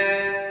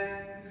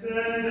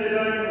 Wende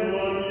dein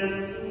Ohr mir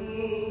zu,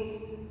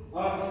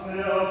 achte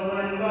auf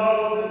mein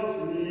lautes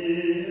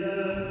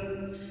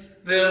Flehen.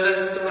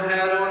 Würdest du,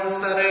 Herr,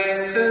 unsere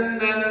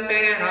Sünden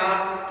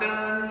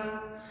beachten?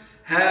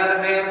 Herr,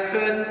 wer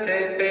könnte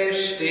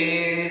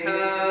bestehen?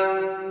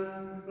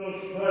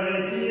 Doch bei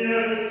dir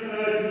ist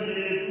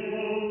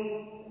Vergebung,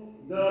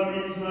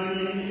 damit man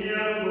in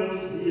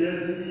Ehrfurcht dir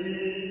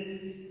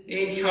dient.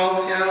 Ich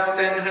hoffe auf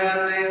den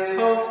Herrn, es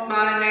hofft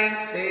meine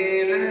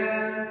Seele.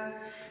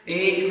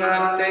 Ich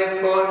warte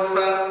voll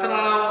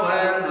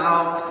Vertrauen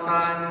auf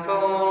sein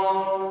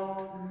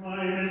Wort.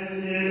 Meine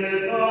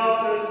Seele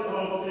wartet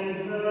auf den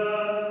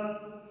Herrn,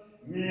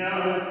 mehr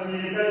als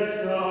die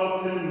Wächter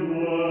auf den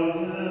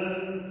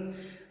Morgen.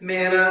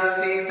 Mehr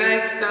als die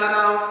Wächter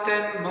auf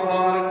den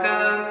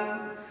Morgen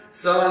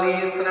soll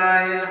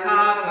Israel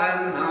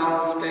harren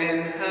auf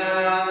den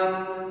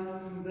Herrn.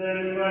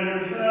 Denn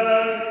mein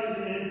Herr ist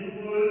in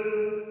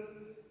Huld,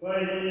 bei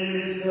ihm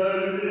ist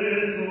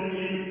Erlösung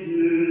in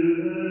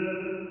Fülle.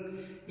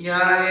 Ja,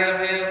 er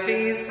wird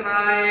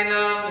Israel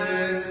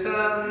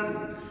erlösen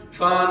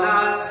von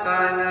all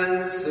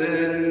seinen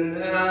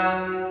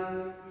Sünden.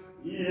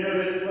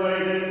 Ehre sei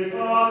dem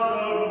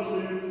Vater und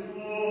dem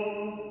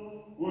Sohn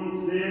und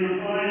dem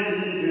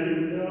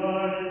Heiligen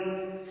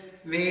Geist.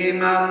 Wie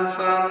im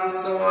Anfang,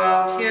 so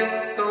auch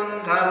jetzt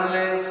und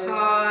alle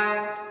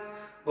Zeit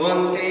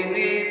und in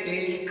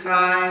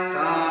Ewigkeit.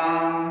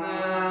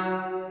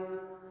 Amen.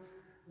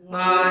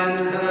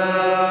 Mein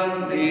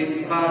Herrn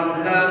ist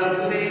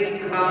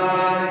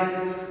Barmherzigkeit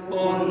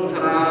und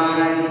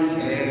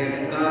reiche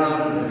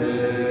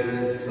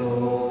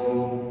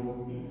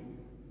Erlösung.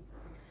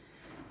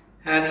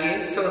 Herr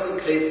Jesus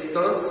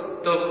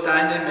Christus, durch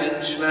deine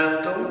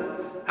Menschwerdung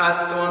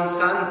hast du uns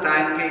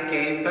Anteil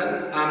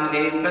gegeben am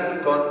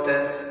Leben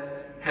Gottes.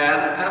 Herr,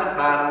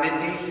 erbarme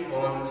dich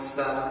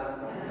unser.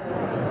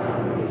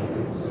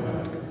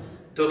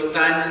 Durch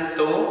deinen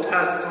Tod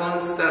hast du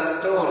uns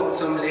das Tor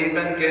zum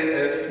Leben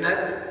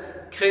geöffnet.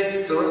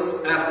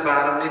 Christus,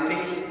 erbarme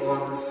dich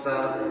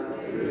unser.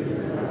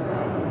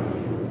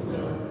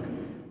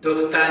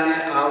 Durch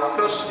deine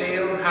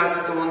Auferstehung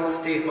hast du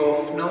uns die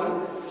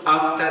Hoffnung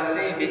auf das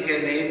ewige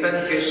Leben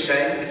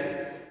geschenkt.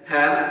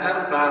 Herr,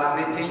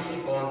 erbarme dich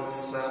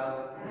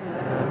unser.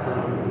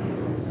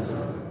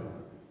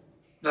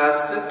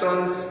 Lasset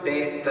uns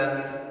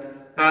beten.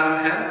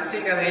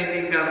 Barmherziger,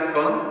 ewiger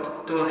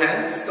Gott, du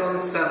hältst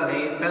unser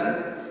Leben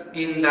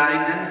in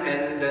deinen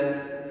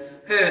Händen.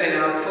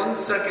 Höre auf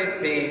unser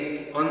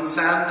Gebet und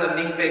sei der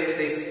Liebe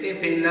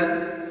Christi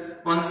willen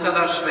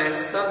unserer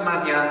Schwester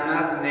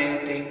Marianna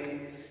gnädig.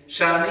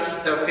 Schau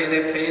nicht auf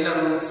ihre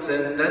Fehler und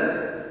Sünden,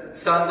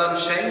 sondern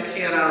schenk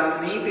ihr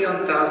aus Liebe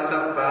und aus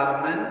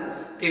Erbarmen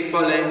die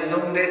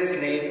Vollendung des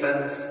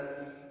Lebens.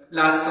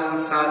 Lass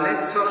uns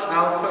alle zur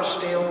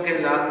Auferstehung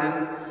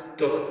gelangen,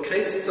 durch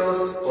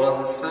Christus,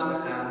 unseren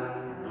Herrn.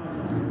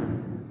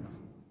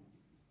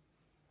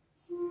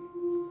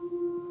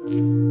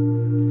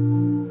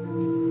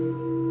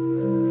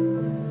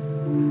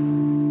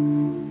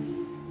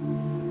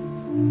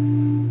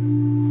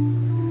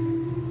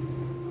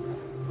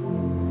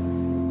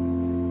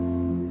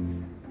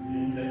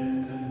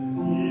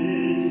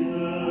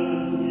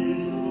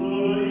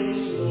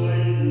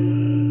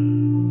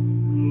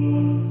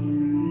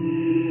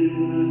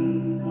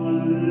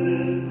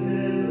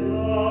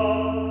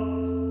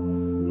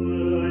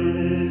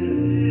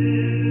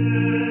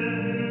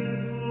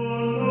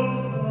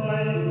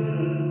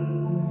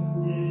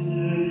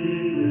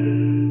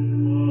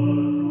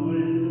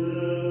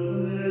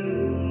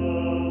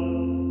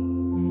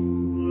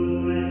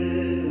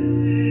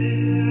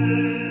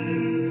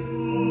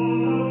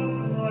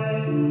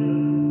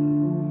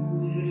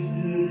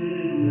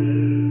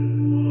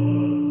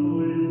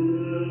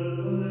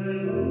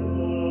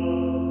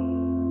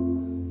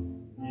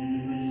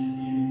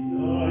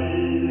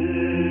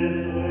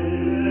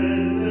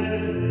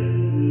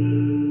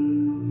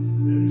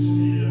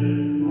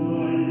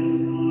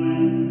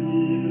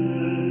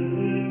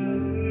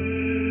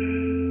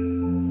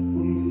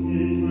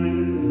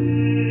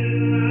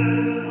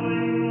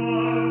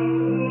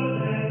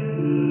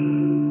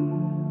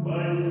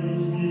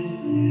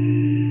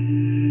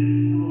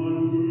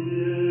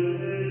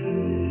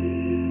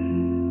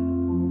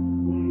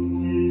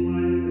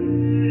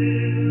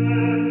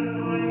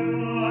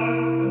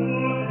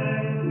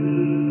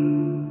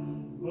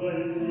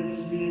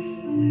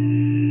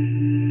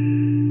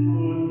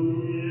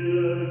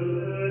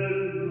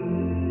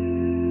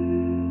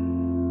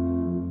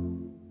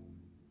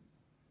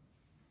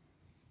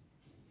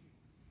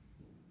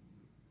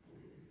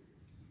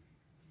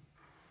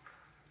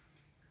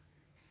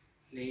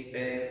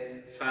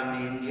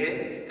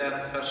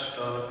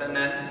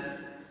 segnen.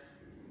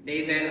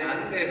 Liebe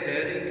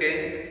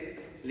Angehörige,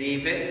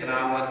 liebe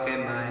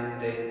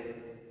Trauergemeinde,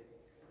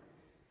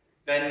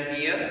 wenn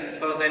wir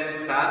vor dem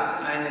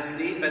Sarg eines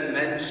lieben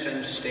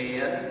Menschen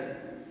stehen,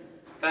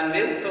 dann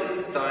wird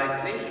uns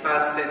deutlich,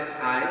 was es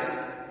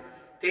heißt,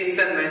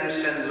 diesen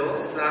Menschen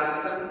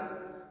loslassen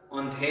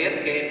und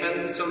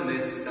hergeben zu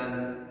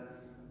müssen.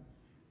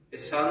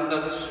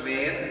 Besonders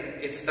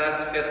schwer ist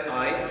das für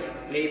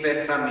euch,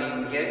 liebe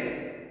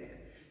Familie,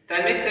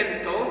 denn mit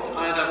dem Tod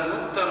eurer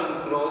Mutter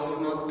und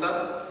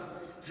Großmutter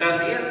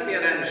verliert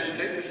ihr ein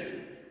Stück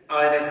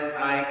eures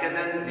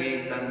eigenen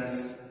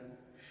Lebens.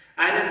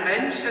 Einen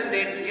Menschen,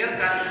 dem ihr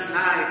ganz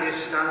nahe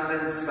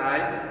gestanden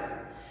seid,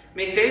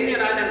 mit dem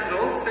ihr einen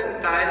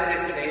großen Teil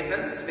des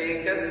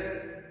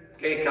Lebensweges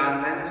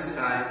gegangen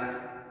seid,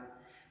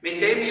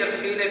 mit dem ihr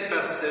viele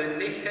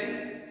persönliche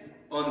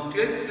und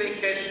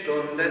glückliche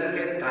Stunden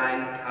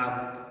geteilt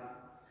habt.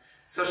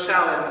 So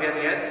schauen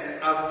wir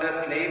jetzt auf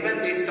das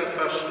Leben dieser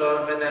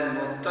verstorbenen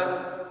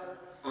Mutter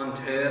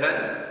und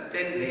hören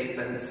den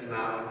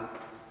Lebenslauf.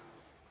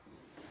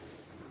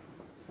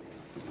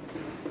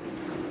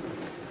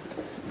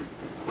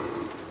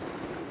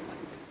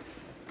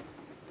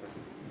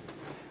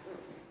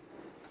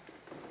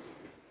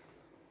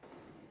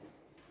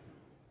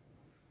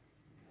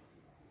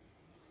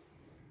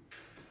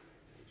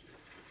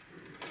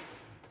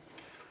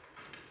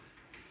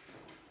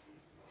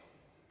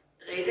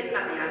 Reden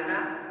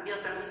Marianna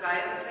wird am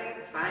 22.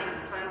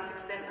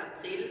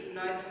 April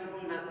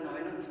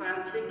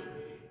 1929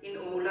 in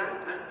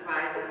Ohland als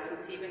zweites von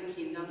 7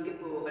 Kindern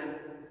geboren.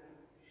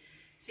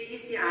 Sie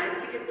ist die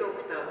einzige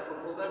Tochter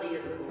vom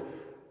Oberriedelhof.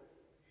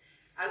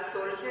 Als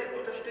solche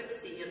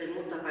unterstützt sie ihre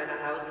Mutter bei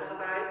der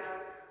Hausarbeit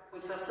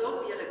und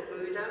versorgt ihre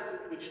Brüder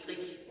mit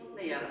Strick- und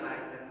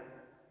Näharbeiten.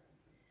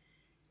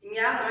 Im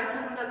Jahr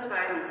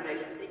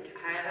 1962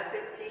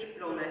 heiratet sie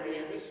Ploner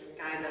Erich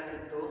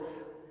Geiler-Dorf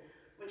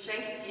und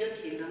schenkt 4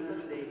 Kindern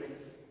das Leben.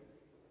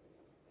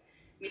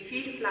 Mit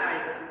viel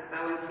Fleiß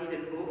bauen sie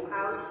den Hof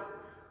aus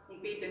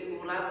und bieten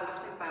Urlaub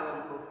auf dem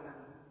Bauernhof an.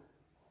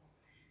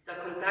 Der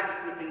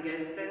Kontakt mit den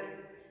Gästen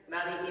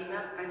war ihr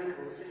immer eine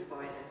große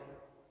Freude.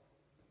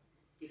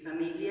 Die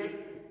Familie,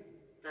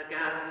 der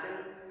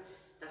Garten,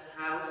 das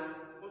Haus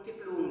und die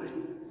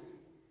Blumen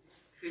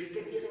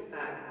füllten ihren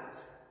Tag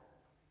aus.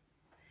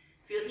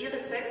 Für ihre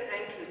 6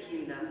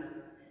 Enkelkinder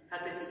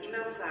hatte sie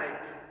immer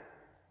Zeit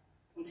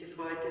und sie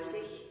freute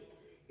sich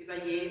über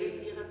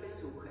jeden ihrer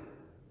Besuche.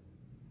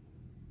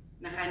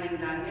 Nach einem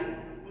langen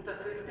und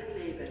erfüllten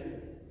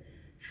Leben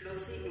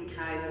schloss sie im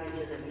Kreise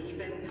ihrer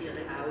Lieben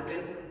ihre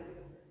Augen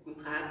und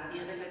trat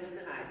ihre letzte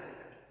Reise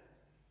an.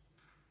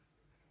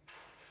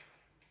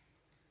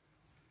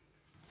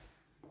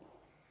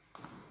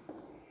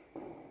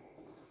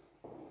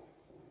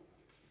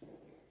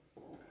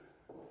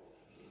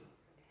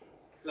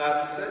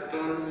 Lasset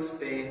uns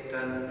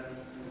beten.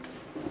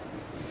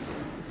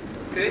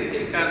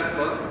 Gütiger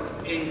Gott,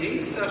 in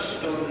dieser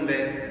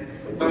Stunde,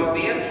 wo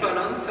wir von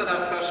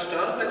unserer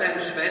verstorbenen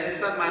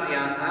Schwester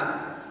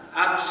Marianna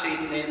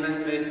Abschied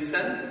nehmen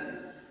müssen,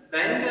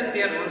 wenden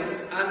wir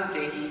uns an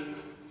dich.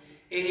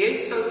 In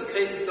Jesus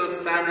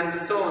Christus, deinem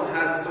Sohn,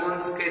 hast du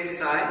uns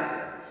gezeigt,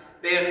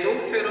 wer du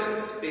für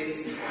uns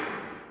bist,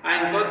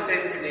 ein Gott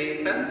des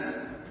Lebens,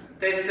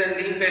 dessen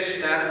Liebe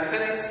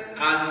stärker ist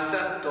als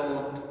der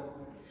Tod.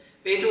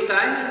 Wie du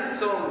deinen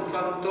Sohn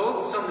vom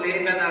Tod zum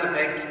Leben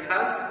erweckt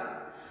hast,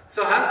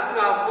 so hast du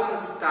auch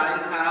uns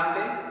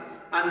Teilhabe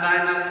an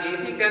deiner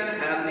ewigen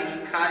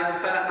Herrlichkeit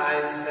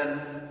verheißen.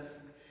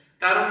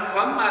 Darum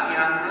komm,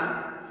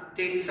 Marianna,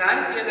 die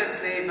Zeit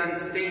ihres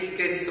Lebens dich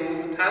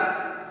gesucht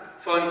hat,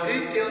 voll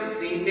Güte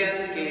und Liebe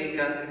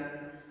entgegen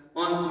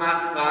und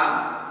mach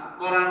wahr,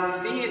 woran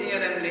sie in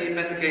ihrem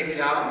Leben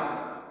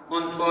geglaubt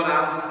und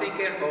worauf sie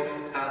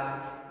gehofft hat.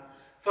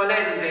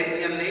 Vollende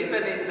ihr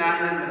Leben in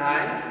deinem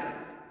Reich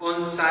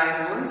und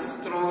sei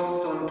uns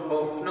Trost und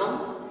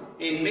Hoffnung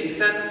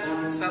inmitten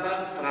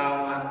unserer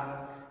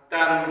Trauer.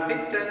 Darum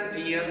bitten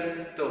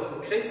wir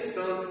durch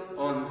Christus,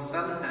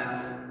 unseren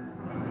Herrn.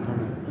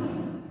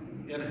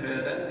 Wir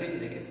hören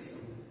die Lesung.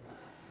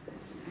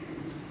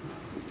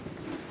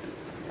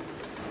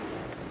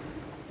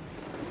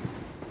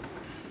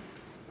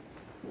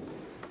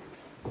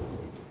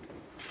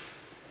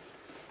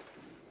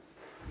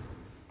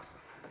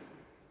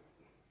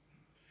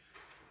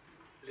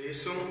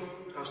 Lesung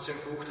aus dem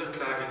Buch der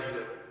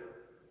Klagelieder.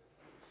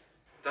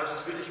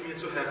 Das will ich mir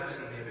zu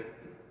Herzen nehmen,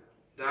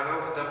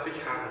 darauf darf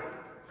ich harren.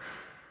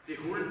 Die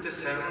Huld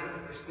des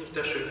Herrn ist nicht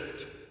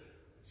erschöpft,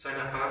 sein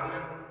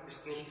Erbarmen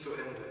ist nicht zu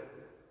Ende.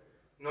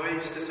 Neu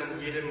ist es an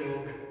jedem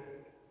Morgen,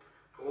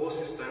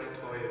 groß ist deine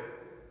Treue.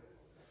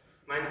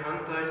 Mein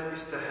Anteil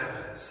ist der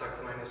Herr,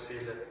 sagt meine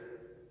Seele,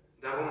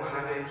 darum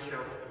harre ich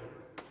auf ihn.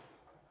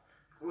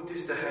 Gut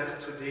ist der Herr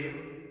zu dem,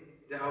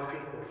 der auf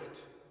ihn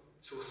hofft,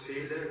 zur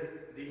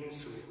Seele, die ihn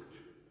sucht.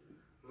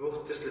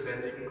 Wort des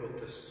lebendigen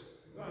Gottes.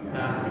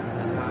 Dank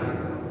sei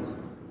Gott.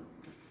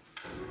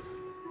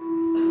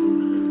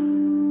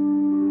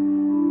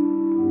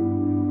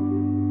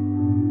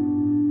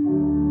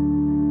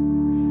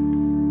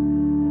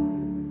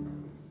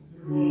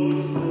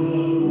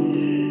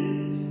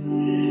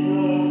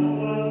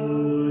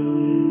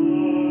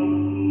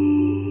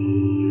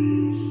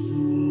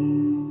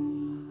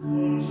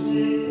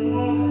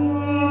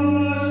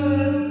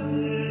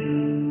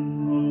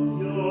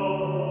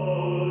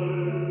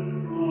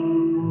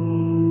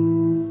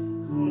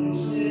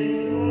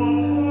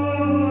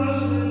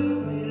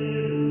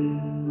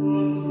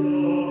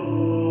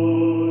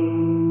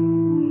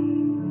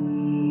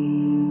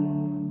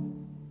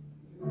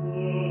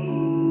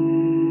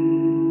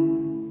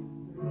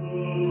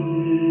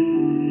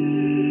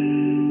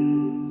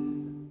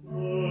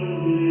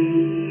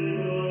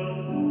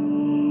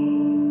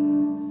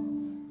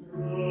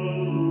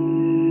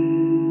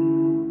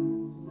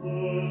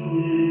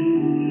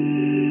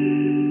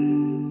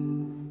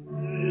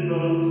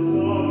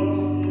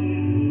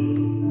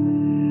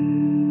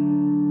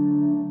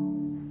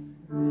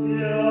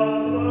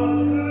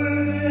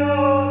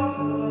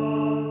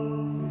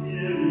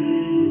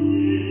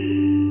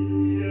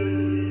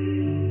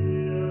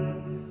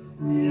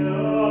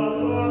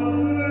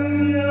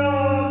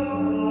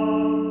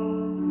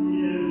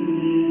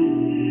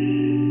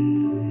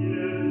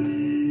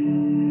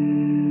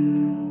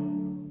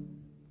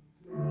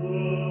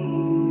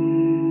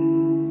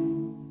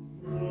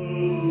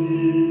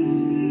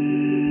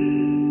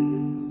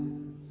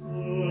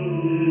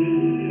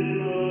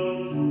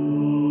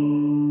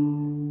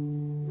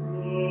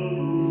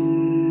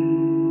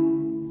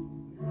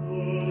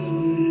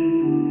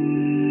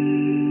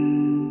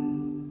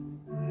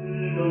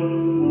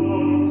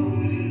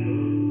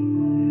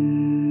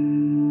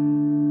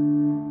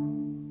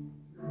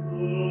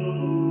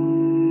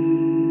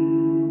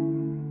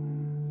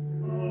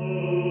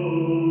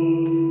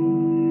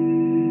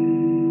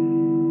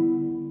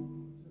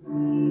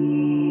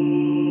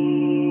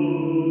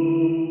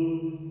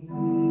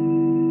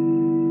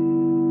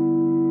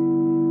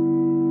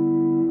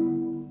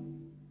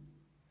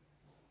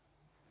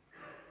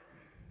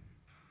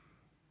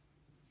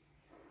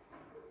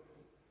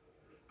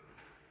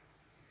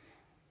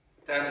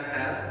 Der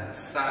Herr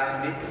sei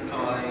mit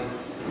euch.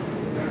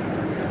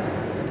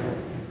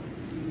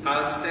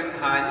 Aus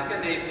dem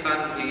heiligen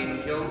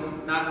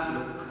Evangelium nach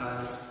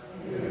Lukas.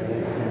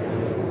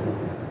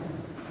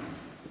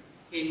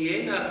 In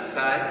jener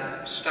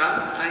Zeit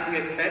stand ein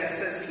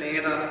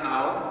Gesetzeslehrer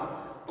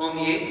auf, um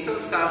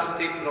Jesus auf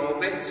die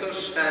Probe zu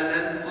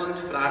stellen und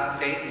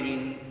fragte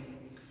ihn: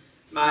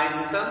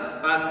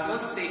 Meister, was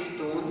muss ich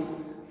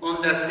tun,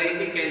 um das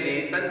ewige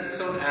Leben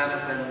zu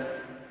erben?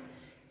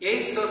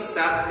 Jesus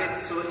sagte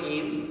zu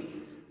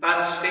ihm: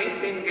 Was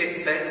steht im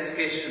Gesetz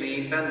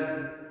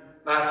geschrieben?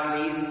 Was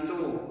liest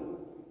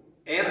du?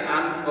 Er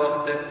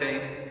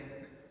antwortete: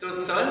 Du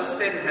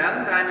sollst den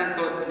Herrn, deinen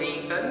Gott,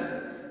 lieben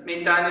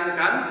mit deinem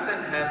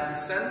ganzen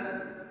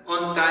Herzen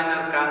und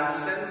deiner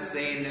ganzen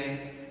Seele,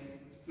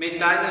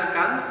 mit deiner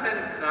ganzen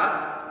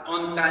Kraft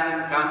und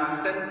deinem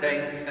ganzen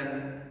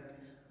Denken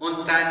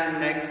und deinen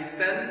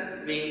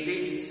Nächsten wie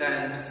dich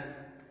selbst.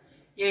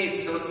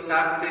 Jesus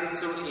sagte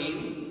zu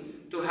ihm: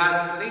 Du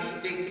hast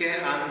richtig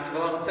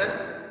geantwortet,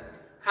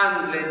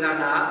 handle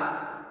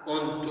danach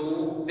und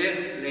du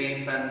wirst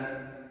leben.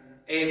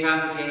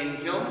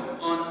 Evangelium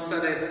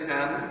unseres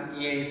Herrn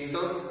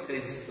Jesus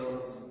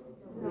Christus.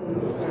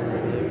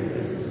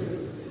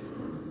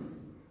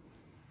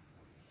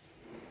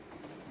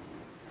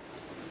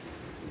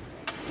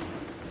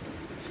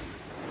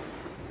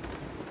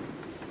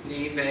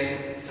 Liebe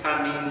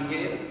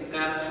Familie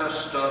der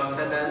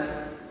Verstorbenen,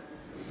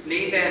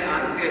 liebe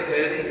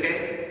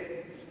Angehörige,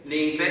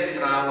 liebe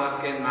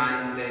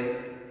Trauergemeinde.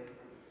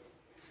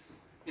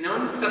 In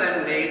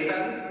unserem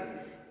Leben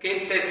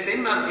gibt es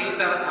immer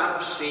wieder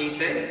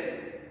Abschiede.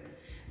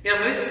 Wir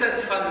müssen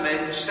von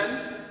Menschen,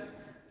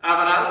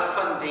 aber auch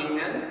von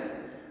Dingen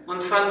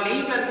und von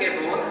lieben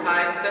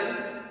Gewohnheiten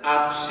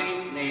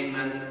Abschied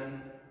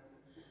nehmen.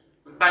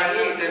 Und bei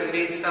jedem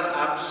dieser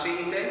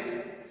Abschiede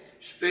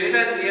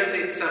spüren wir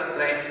die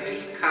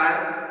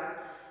Zerbrechlichkeit,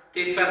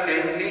 die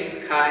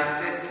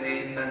Vergänglichkeit des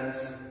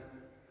Lebens.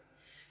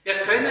 Wir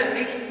können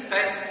nichts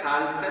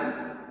festhalten,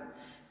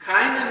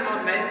 keinen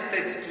Moment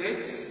des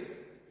Glücks,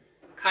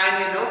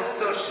 keine noch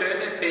so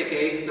schöne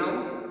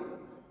Begegnung,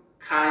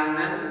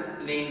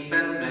 keinen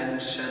lieben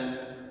Menschen.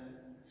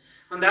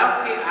 Und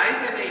auch die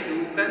eigene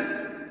Jugend,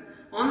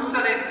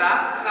 unsere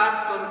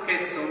Tatkraft und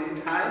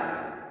Gesundheit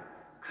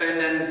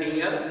können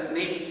wir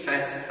nicht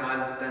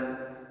festhalten.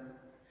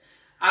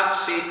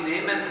 Abschied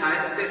nehmen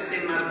heißt es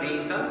immer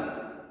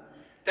wieder,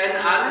 denn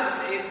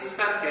alles ist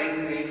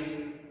vergänglich.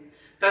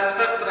 Das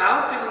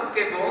Vertraute und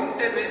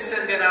Gewohnte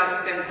müssen wir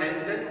aus den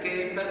Händen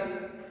geben,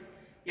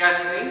 ja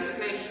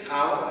schließlich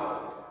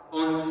auch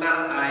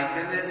unser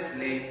eigenes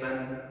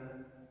Leben.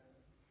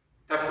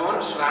 Davon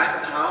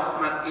schreibt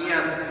auch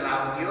Matthias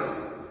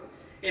Claudius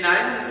in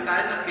einem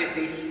seiner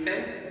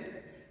Gedichte.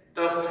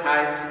 Dort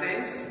heißt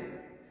es: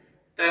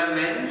 Der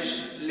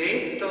Mensch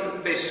lebt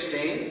und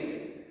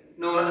besteht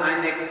nur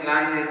eine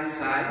kleine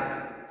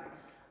Zeit,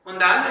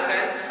 und alle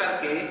Welt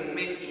vergeht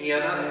mit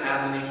ihrer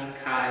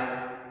Herrlichkeit.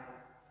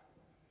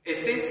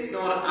 Es ist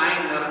nur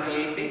einer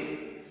ewig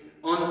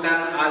und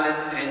an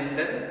allen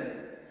Enden,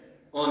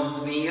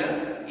 und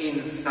wir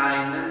in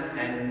seinen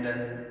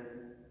Händen.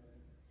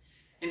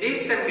 In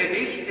diesem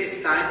Gedicht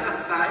ist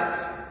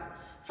einerseits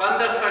von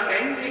der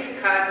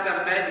Vergänglichkeit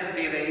der Welt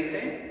die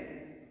Rede,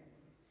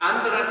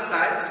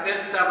 andererseits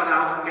wird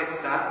aber auch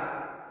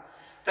gesagt,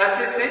 dass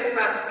es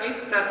etwas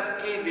gibt,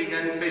 das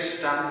ewigen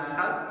Bestand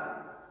hat,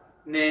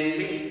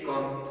 nämlich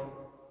Gott.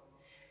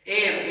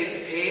 Er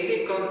ist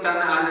ewig und an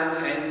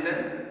allen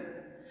Enden,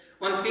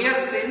 und wir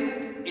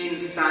sind in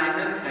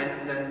seinen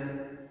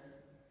Händen.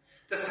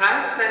 Das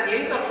heißt, denn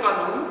jeder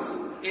von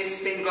uns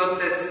ist in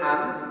Gottes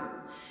Hand,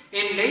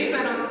 im Leben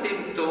und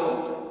im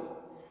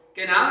Tod,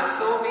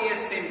 genauso wie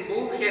es im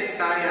Buch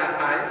Jesaja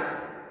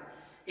heißt: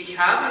 Ich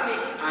habe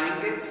dich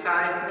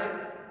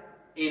eingezeichnet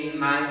in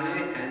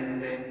meine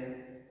Hände.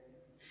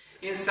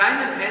 In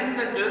seinen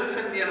Händen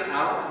dürfen wir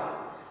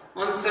auch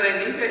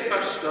unsere liebe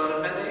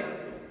Verstorbene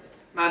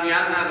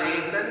Marianna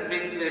Reden,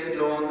 Witwe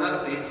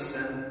Ploner,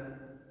 wissen.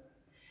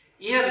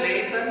 Ihr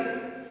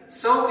Leben,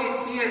 so wie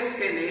sie es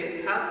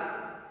gelebt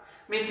hat,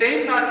 mit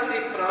dem, was sie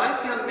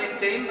freute und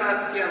mit dem,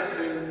 was sie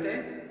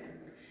erfüllte,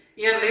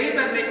 ihr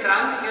Leben mit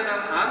all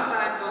ihrer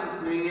Arbeit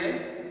und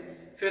Mühe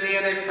für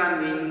ihre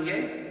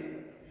Familie,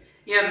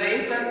 ihr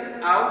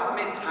Leben auch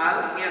mit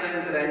all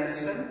ihren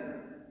Grenzen,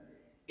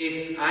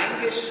 ist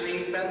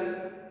eingeschrieben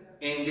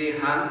in die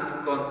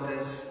Hand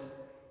Gottes.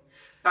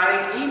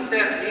 Bei ihm,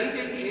 der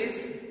ewig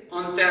ist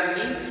und der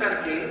nie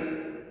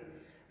vergeht,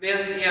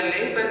 wird ihr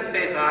Leben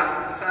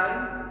bewahrt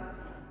sein,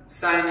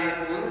 seine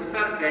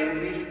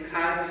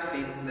Unvergänglichkeit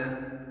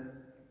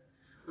finden.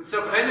 Und so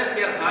können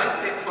wir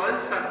heute voll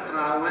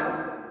Vertrauen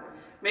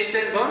mit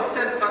den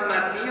Worten von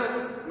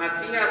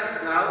Matthias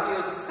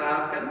Claudius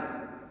sagen: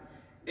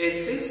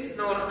 Es ist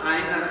nur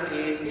einer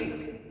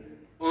ewig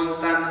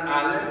und an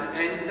allen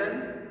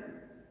Enden,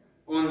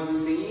 und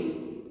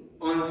sie,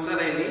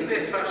 unsere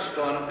liebe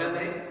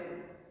Verstorbene,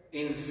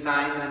 in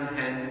seinen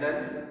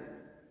Händen.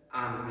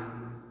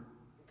 Amen.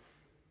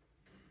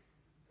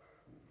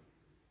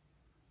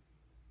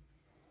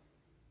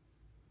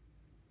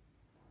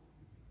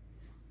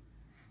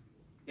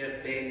 Wir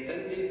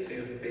beten die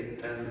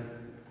Fürbitten.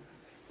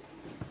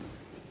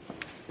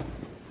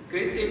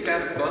 Gütiger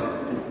Gott,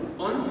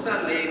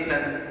 unser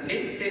Leben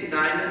liegt in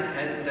deinen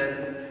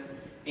Händen.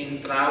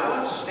 In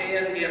Trauer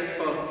stehen wir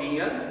vor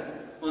dir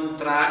und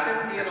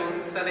tragen dir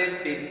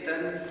unsere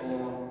Bitten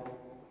vor.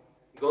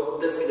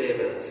 Gott des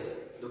Lebens,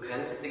 du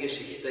kennst die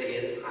Geschichte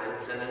jedes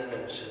einzelnen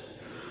Menschen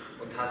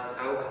und hast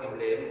auch im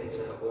Leben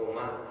unserer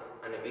Oma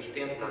einen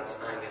wichtigen Platz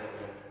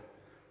eingenommen.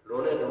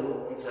 Lohne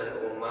du unserer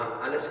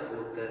Oma alles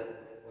Gute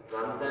und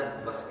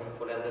wandle, was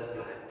unvollendet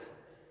bleibt.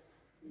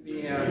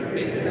 Wir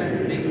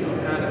bitten dich,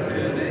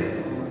 erhöre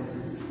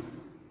uns.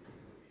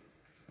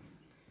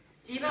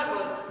 Lieber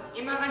Gott,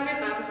 immer wenn wir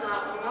bei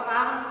unserer Oma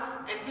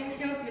waren, empfing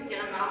sie uns mit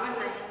ihrem warmen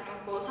Lächeln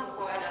und großer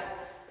Freude.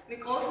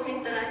 Mit großem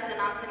Interesse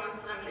nahm sie in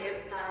unserem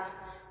Leben teil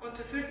und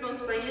wir fühlten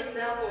uns bei ihr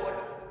sehr wohl.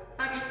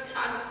 Vergib ihr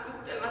alles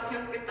Gute, was sie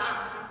uns getan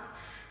hat,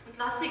 und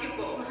lass die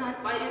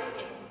Geborgenheit bei ihr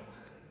finden.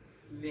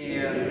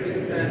 Wir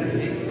bitten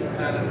dich,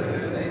 erhöre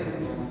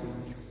uns.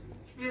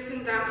 Wir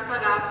sind dankbar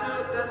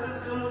dafür, dass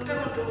unsere Mutter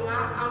und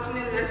Oma auch in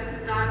den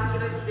letzten Tagen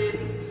ihres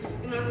Lebens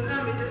in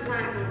unserer Mitte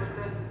sein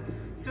durfte.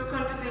 So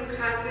konnte sie im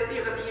Kreise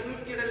ihrer Lieben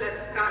ihre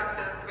letzte Reise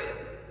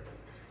antreten.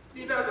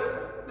 Lieber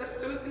Gott,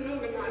 dass du sie nun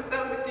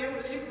gemeinsam mit dir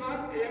im Leben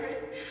machen,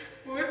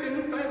 Ruhe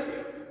finden bei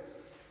dir.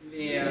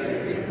 Wir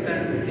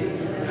bitten dich,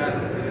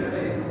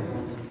 erhöre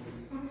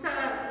uns.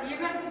 Unserer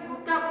lieben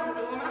Mutter und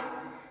Oma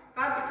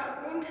war die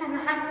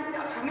Verbundenheit in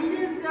der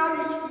Familie sehr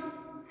wichtig.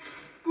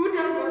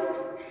 Guter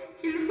Gott,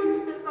 hilf uns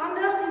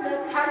besonders in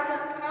der Zeit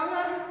der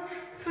Trauer,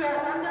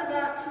 füreinander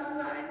da zu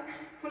sein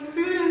und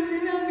führe uns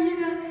immer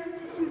wieder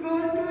in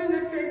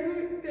wohltuende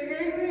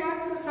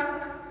Begegnungen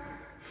zusammen.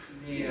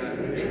 Wir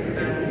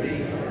bitten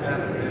dich,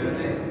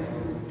 erhöre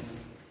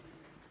uns.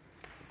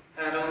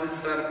 Herr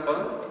unser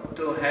Gott,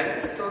 du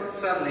hältst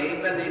unser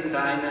Leben in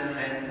deinen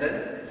Händen,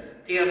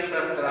 dir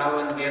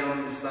vertrauen wir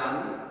uns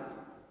an,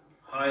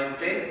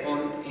 heute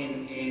und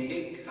in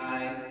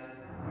Ewigkeit.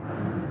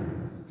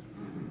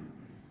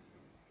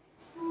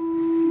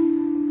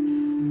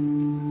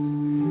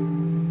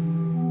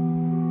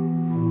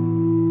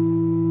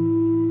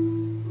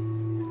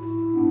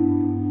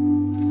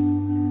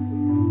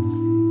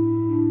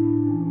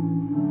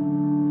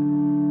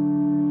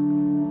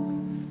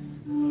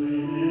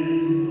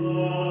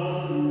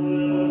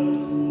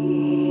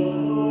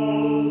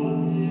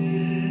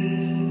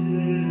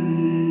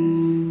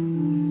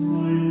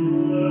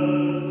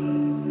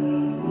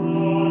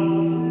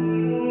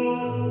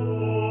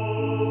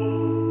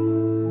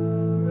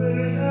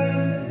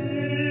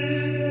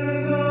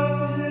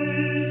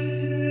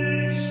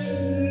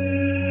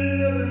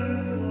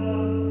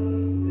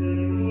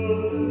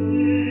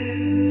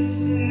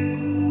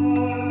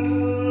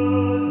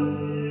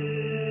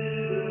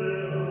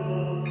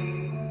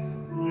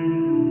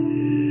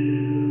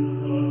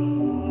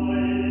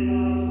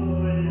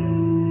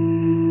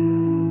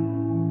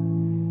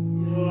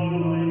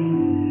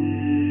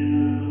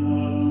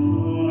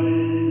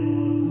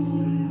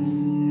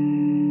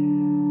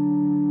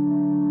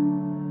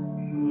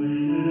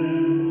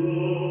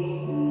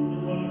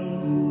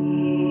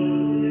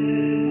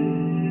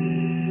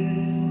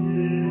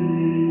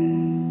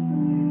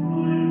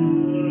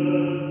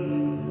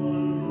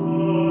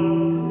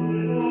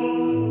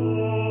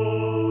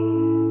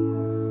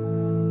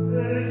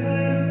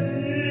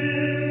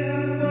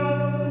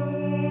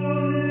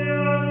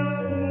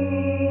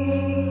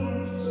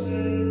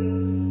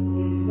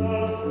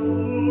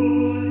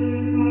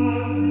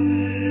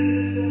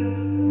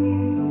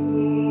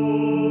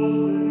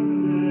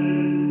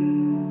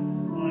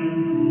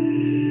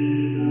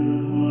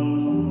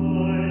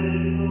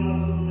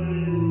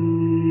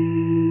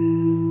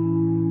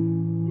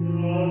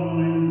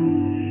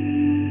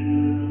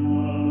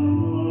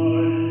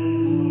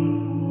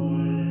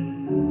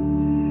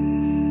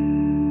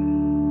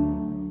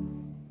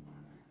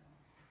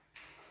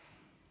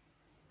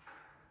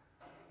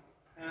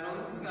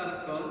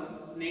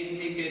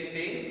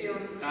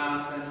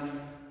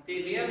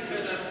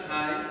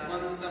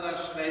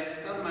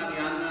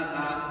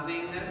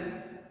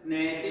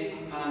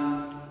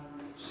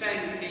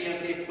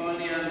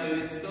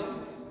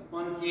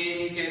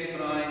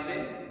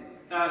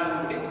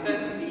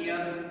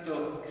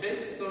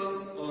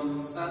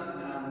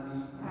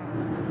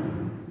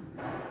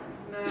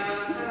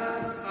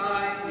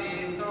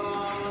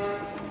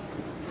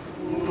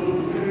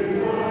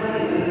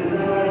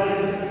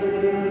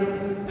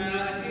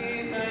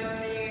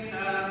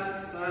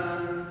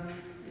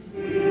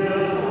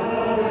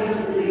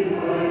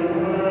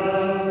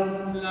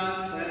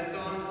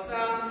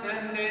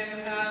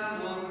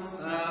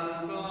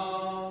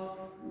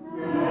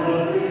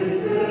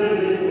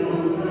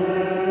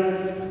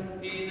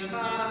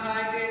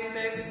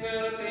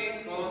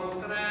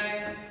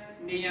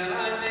 Dir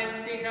allein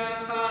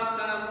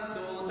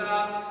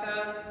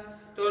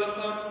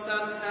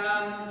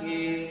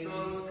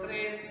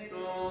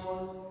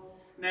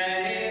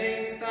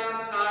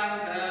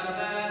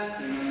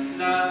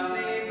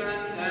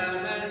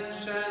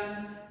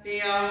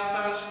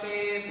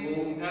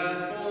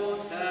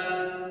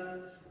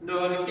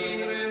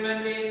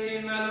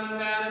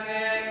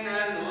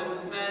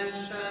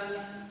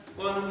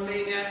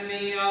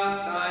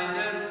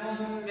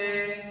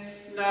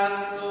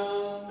das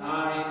Lob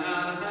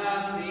deiner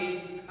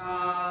Herrlichkeit.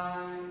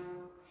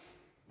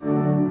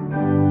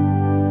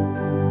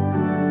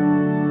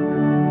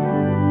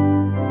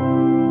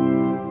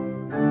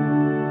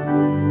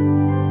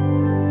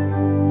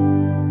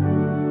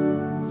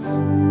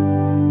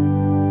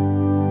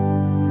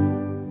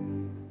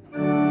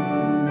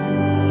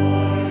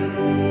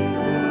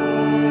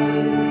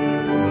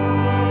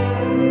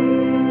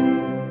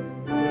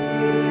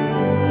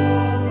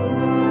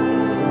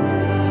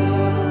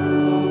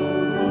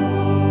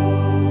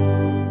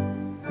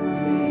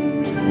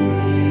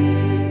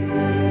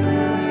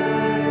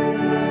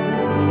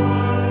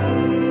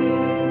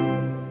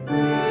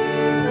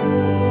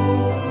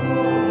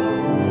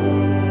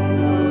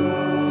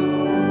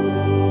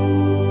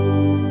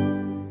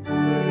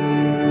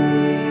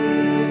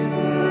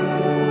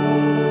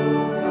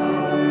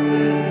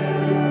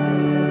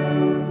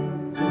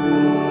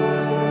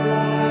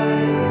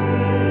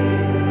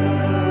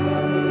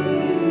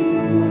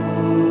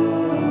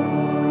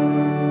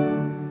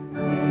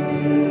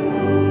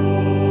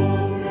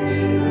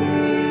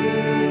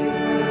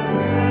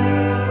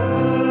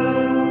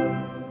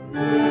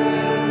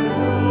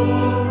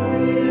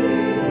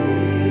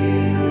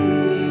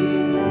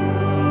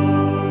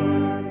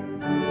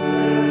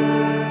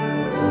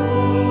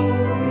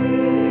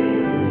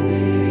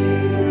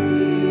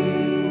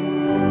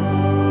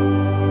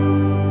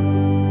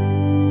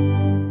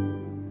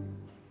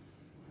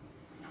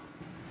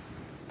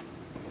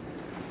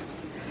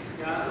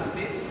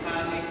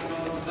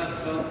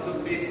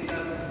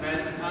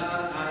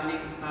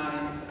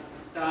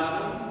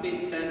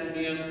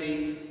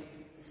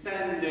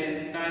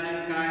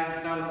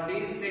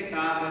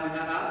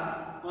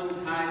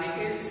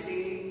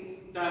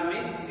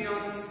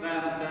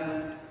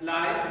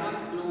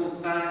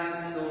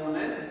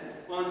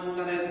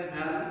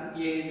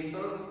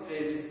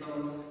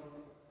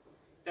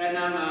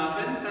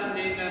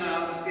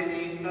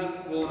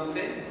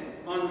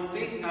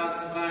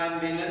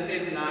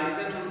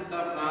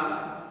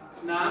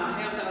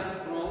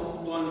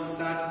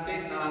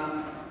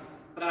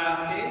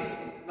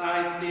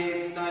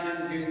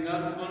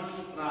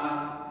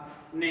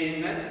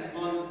 Nehmet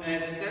und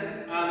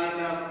esset alle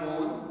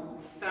davon,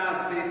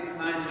 das ist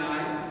mein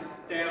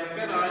Leib, der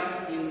für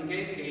euch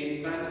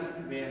hingegeben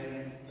wird.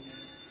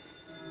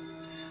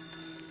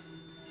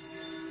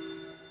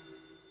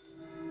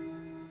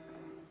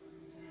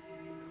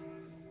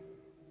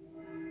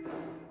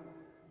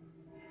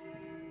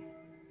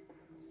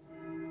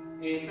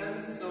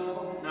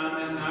 Ebenso nahm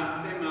er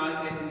nach dem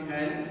Mahl den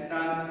Kelch,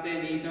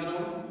 dankte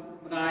wiederum,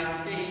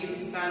 reichte ihn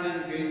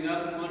seinen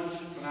Jüngern und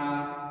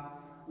sprach: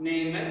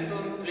 Nehmet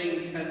und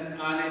trinket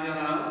alle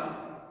daraus,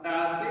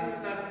 das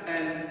ist der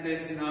Kelch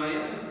des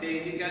neuen und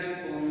ewigen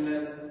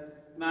Bundes,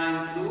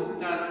 mein Blut,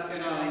 das für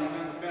euch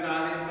und für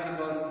alle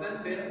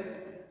vergossen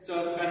wird,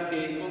 zur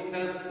Vergebung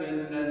der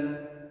Sünden.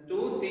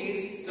 Tut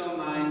dies zu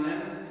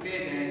meinem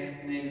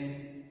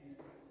Gedächtnis.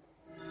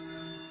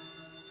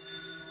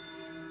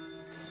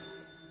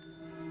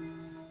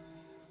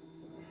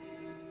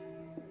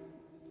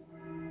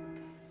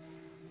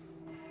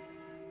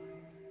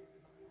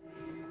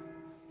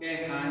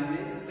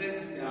 Geheimnis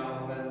des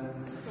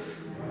Glaubens.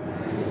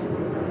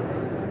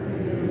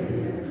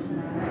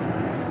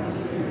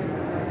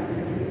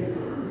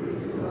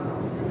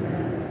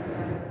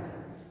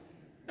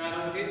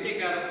 Darum,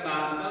 gütiger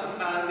Vater,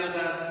 feiern wir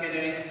das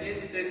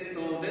Gedächtnis des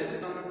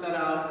Todes und der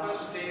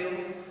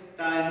Auferstehung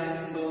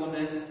deines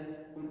Sohnes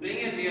und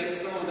bringen dir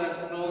so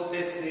das Brot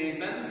des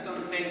Lebens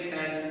und den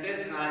Kelch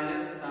des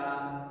Heiles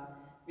dar.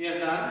 Wir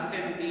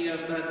danken dir,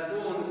 dass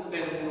du uns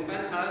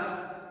berufen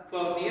hast,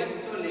 vor dir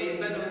zu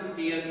leben und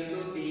dir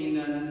zu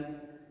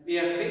dienen.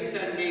 Wir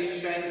bitten dich,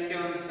 schenke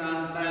uns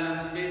Anteil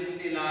an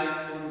Christi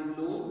Leib und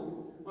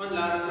Blut und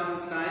lass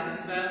uns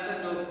eins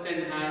werden durch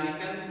den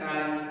Heiligen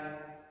Geist.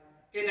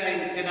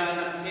 Gedenke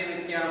deiner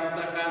Kirche auf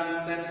der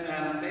ganzen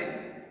Erde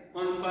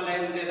und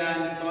vollende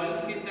dein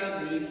Volk in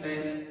der Liebe.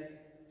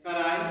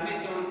 Vereint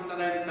mit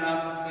unserem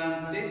Papst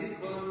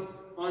Franziskus,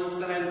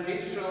 unserem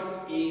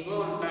Bischof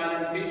Ivo und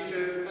allen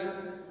Bischöfen,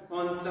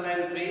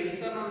 unseren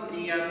Priestern und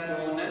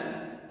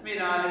Diakonen, mit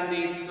allen,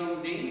 die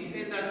zum Dienst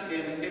in der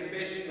Kirche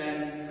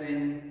bestellt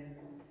sind.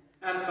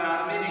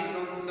 Erbarme dich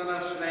unserer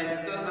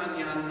Schwester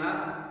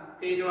Marianna,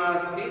 die du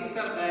aus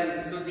dieser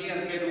Welt zu dir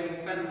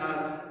gerufen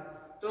hast.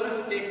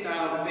 Durch die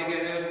Taufe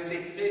gehört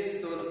sie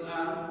Christus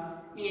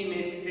an, ihm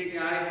ist sie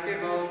gleich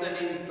geworden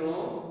im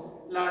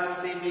Tod,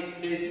 lass sie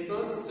mit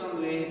Christus zum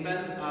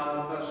Leben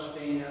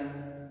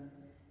auferstehen.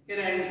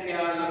 Gedenke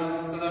aller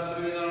unserer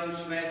Brüder und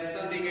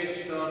Schwestern, die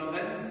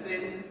gestorben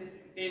sind,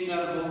 in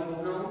der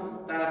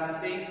Hoffnung,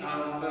 dass sie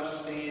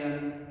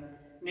auferstehen.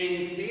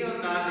 Nimm sie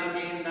und alle,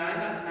 die in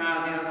deiner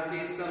Gnade aus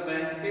dieser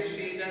Welt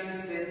geschieden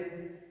sind,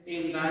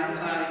 in dein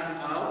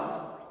Reich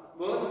auf,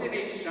 wo sie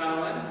dich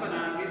schauen von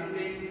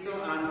Angesicht zu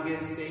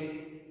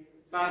Angesicht.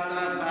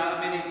 Vater,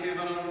 erbarme dich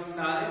über uns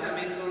alle,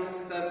 damit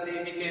uns das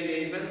ewige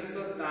Leben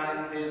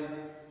zuteil wird.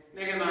 In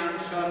der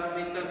Gemeinschaft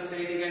mit der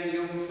seligen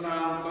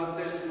Jungfrau und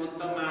Gottes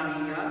Mutter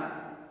Maria,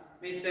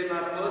 mit dem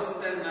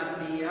Apostel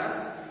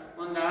Matthias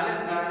und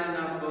allen deinen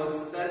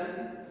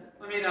Aposteln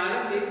und mit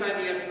allen, die bei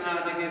dir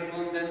Gnade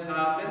gefunden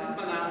haben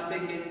von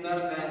Anbeginn der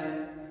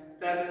Welt,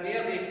 dass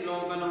wir dich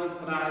loben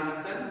und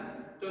preisen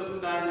durch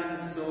deinen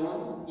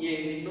Sohn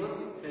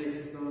Jesus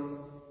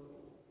Christus.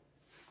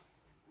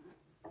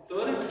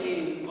 Durch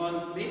ihn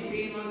und mit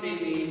ihm und in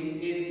ihm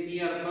ist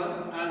dir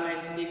Gott,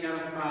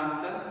 allmächtiger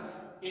Vater,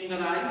 in der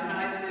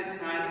Einheit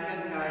des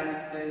Heiligen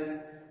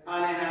Geistes,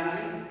 alle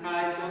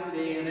Herrlichkeit und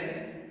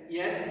Ehre,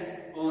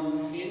 jetzt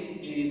und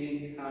in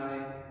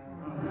Ewigkeit.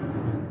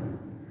 Amen.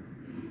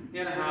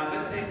 Wir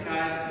haben den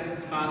Geist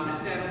empfangen,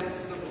 der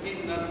uns zu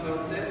Kindern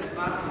Gottes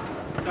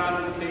macht,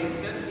 darum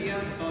beten wir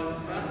voll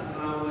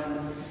Vertrauen.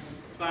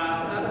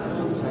 Vater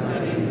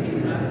unser im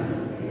Himmel,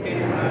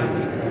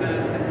 geheiligt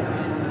werde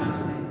dein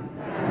Name,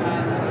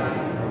 dein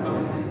Reich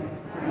komme,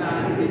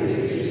 dein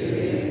Wille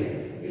geschehe,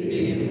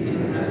 wie im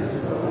Himmel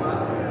so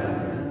auf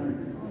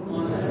Erden.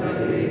 Unser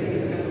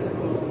tägliches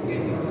Brot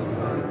gib uns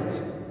heute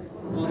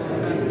und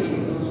vergib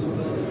uns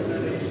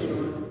unsere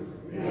Schuld,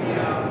 wie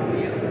auch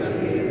wir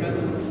vergeben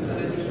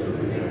unseren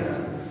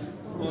Schuldigern,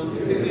 und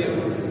führe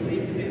uns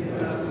nicht in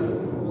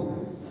Versuchung,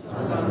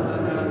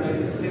 sondern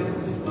erlöse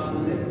uns von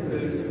dem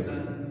Bösen.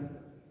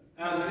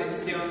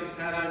 Erlöse uns,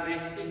 Herr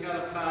allmächtiger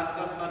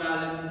Vater, von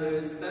allem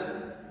Bösen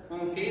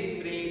und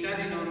gib Frieden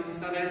in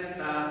unseren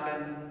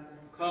Tagen.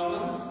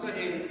 Komm uns zu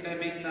Hilfe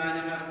mit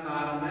deinem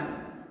Erbarmen,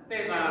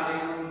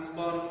 bewahre uns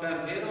vor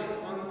Verwirrung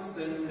und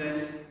Sünde,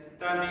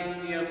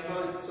 damit wir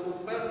voll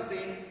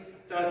Zuversicht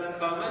das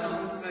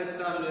Kommen unseres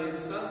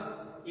Erlösers,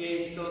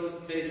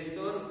 Jesus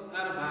Christus,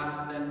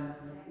 erwarten.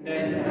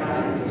 Denn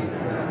dein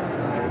ist das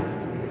Reich.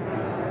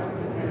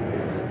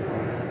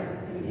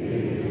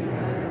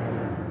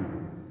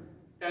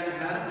 Der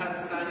Herr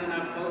hat seinen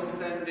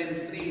Aposteln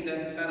den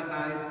Frieden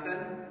verheißen,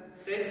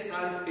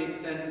 deshalb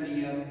bitten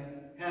wir,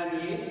 Herr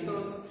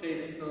Jesus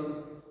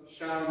Christus,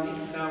 schau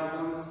nicht auf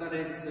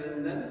unsere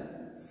Sünden,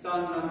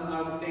 sondern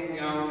auf den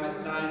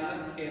Glauben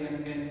deiner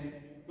Kirche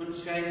und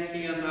schenk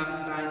ihr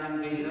nach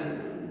deinem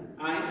Willen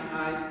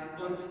Einheit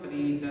und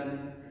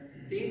Frieden.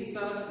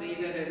 Dieser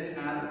Friede des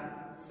Herrn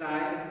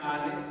sei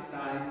alle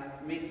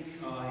Zeit mit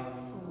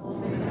euch.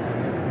 Amen.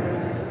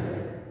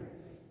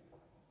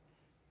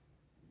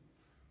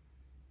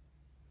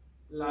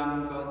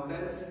 Lamm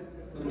Gottes,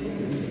 du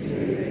nimmst die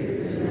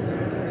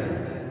Sünden der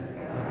Welt,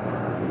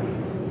 erbarme dich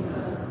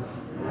unseres.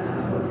 Lamm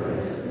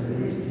Gottes, du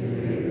nimmst die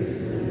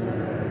Sünden der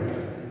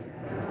Welt,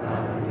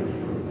 erbarme dich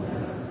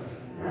unseres.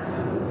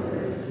 Lamm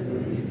Gottes, du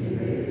nimmst die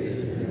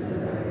Sünden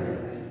der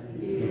Welt,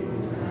 gib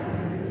uns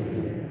deinen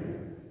Frieden.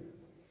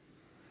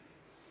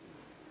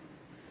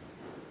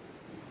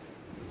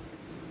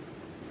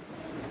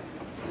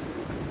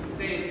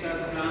 Seht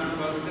das Lamm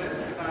Gottes,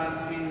 das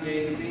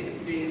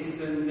hinwegnimmt die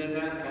Sünde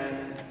der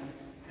Welt.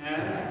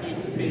 Herr,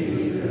 ich bin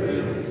nicht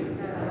würdig,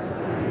 dass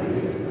dein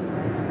Licht zu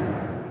meiner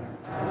Hand,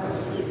 aber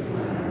schick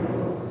mein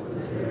Brot, so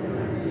wird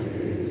mein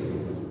Ziel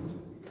tun.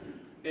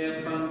 Wer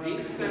von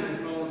diesem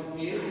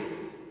Brot isst,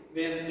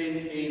 wird in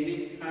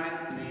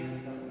Ewigkeit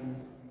leben.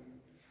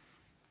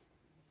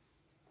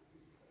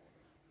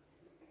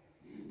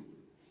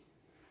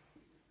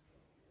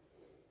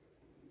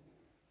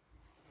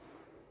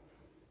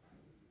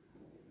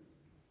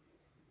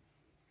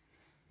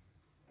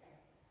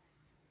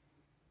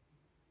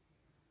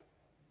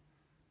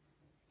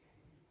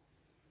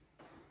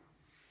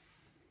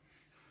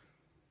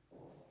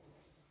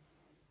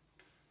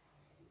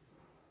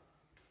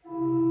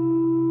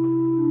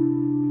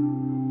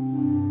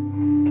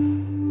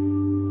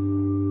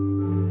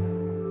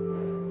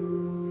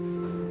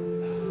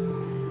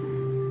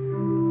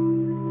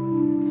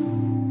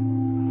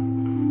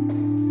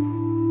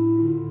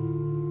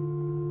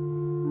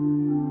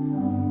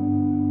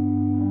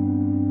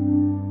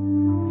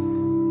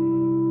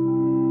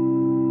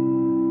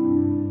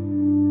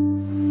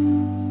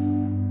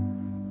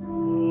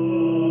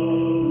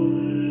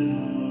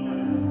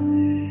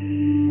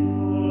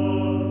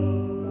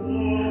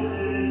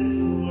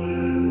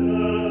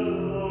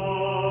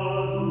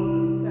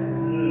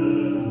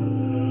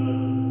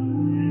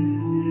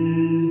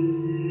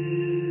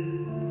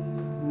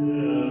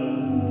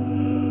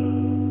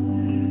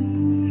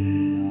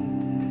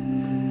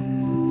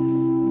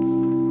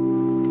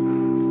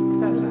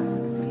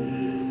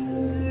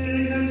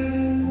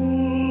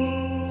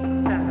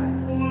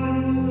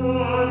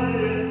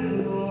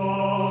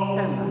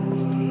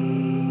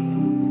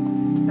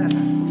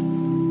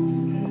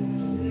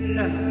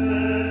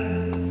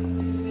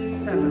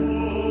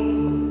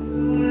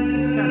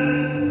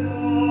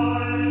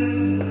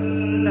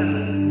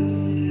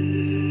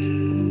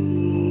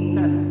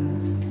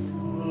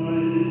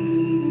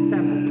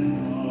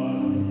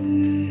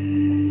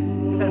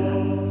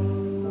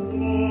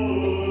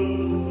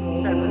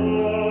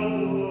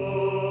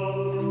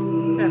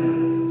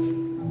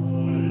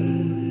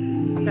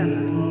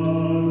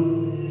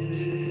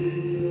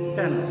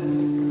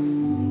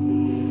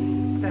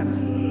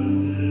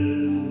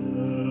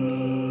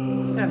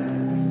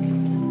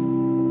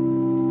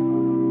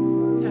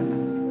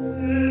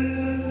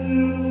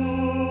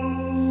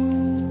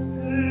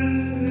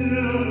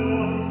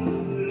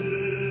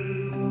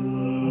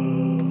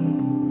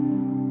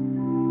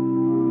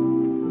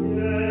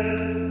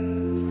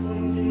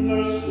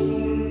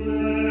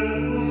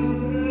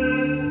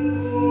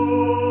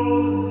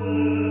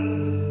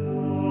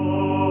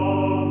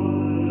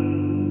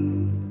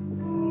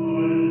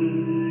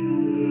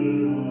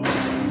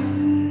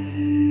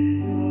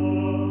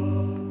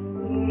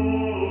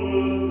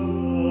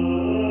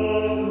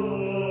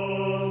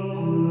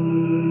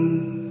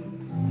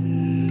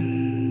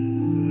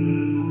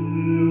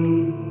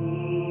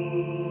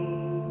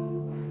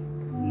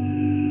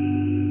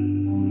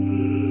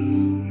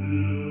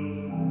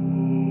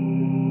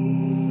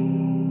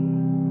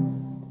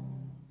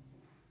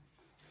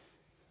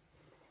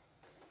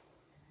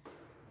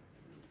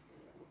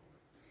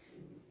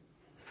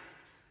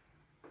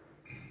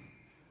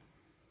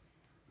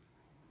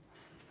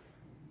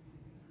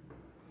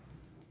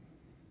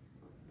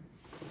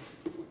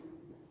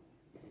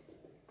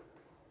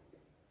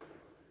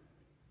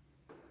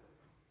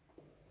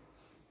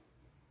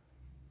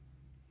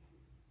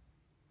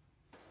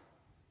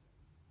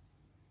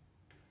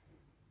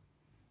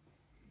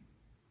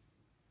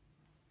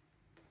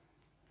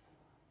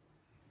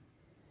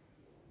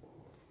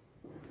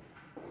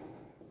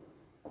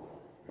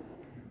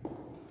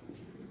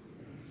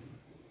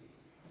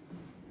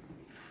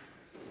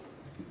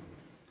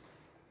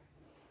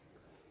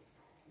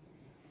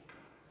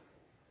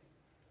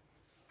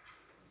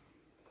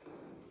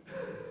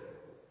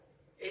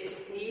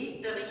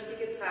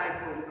 richtige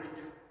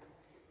Zeitpunkt.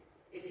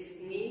 Es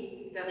ist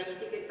nie der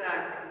richtige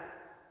Tag.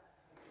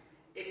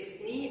 Es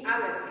ist nie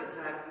alles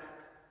gesagt.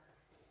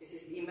 Es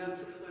ist immer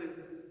zu früh.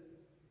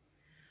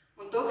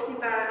 Und doch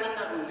sind da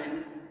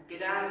Erinnerungen,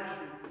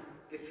 Gedanken,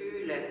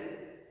 Gefühle,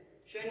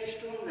 schöne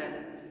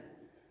Stunden,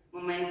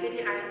 Momente,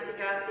 die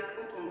einzigartig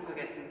und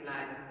unvergessen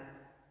bleiben.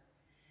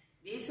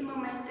 Diese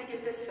Momente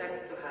gilt es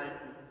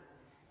festzuhalten,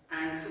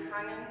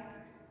 einzufangen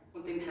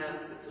und im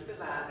Herzen zu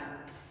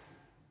bewahren.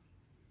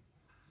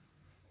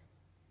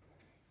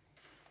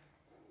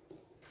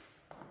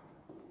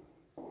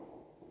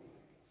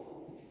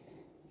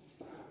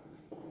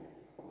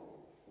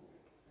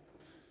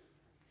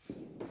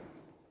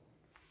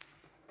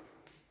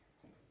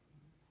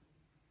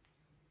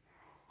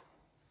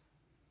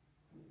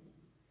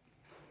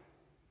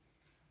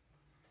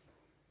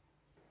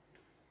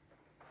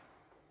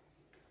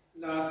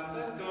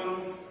 Lasset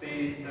uns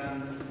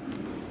beten.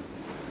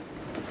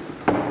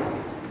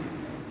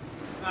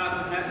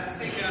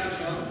 Barmherziger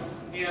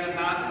Gott, wir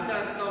haben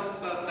das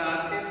Opfer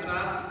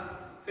dargebracht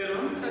für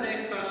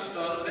unsere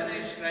verstorbene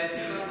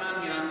Schwester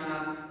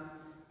Marianna.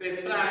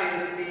 Befreie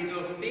sie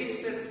durch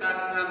dieses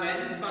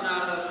Sakrament von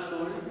aller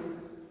Schuld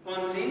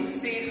und nimm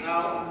sie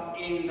auf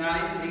in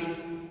dein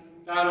Licht.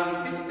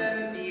 Darum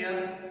bitten wir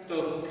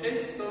durch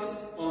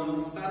Christus,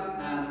 unseren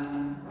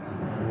Herrn.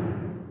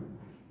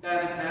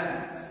 Der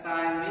Herr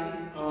sei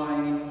mit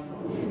euch.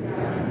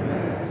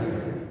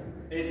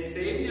 Es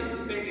segne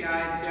und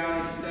begleite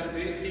euch der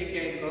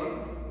gütige Gott,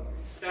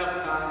 der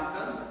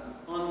Vater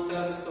und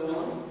der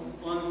Sohn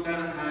und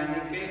der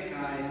Heilige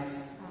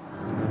Geist.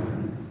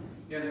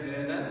 Wir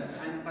hören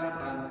ein paar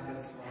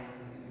Dankesworte.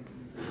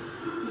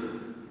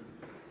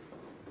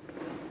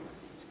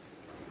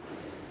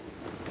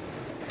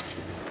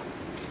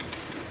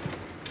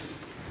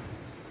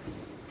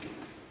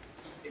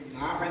 Im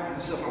Namen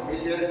unserer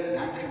Familie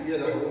danken wir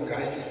der Hohen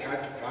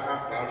Geistlichkeit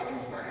Pfarrer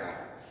Verabschiedungsfeier,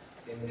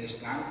 dem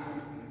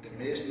Ministranten und dem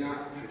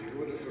Mesner für die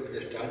würdevolle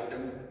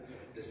Gestaltung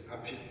des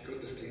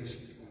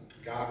Abschiedsgottesdienstes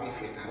und Gabi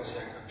für den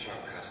Aushang am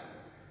Schaukasten.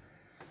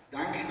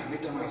 Dank an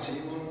Mittermeier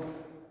Simon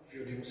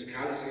für die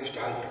musikalische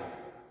Gestaltung.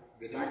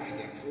 Wir danken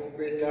dem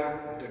Vorbeter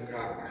und dem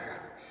Grabmacher.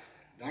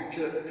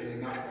 Danke für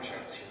die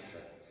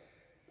Nachbarschaftshilfe.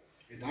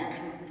 Wir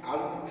danken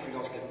allen für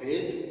das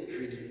Gebet,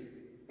 für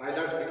die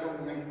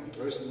Beileidsbekundungen und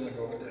tröstenden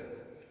Worte.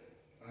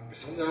 Ein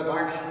besonderer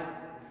Dank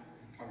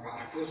an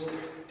Markus,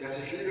 der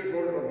sich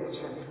liebevoll um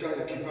unsere Mutter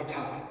gekümmert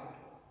hat.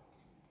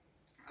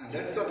 Ein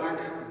letzter Dank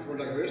und wohl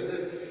der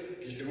größte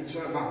gilt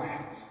unserer Mama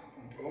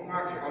und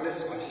Oma für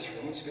alles, was sie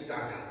für uns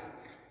getan hat.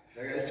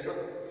 Vergelt's Gott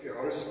für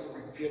alles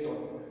und für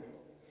Tonnen.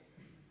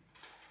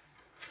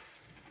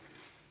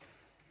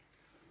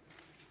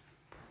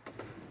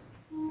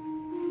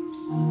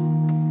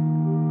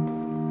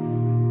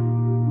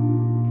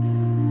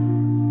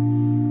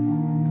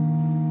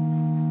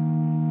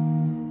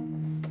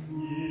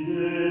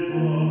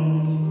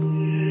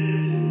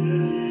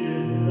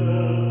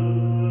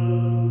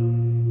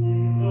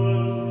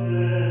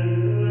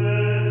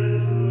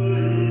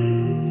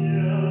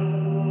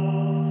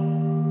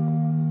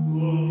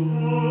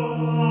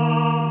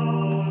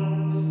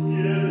 So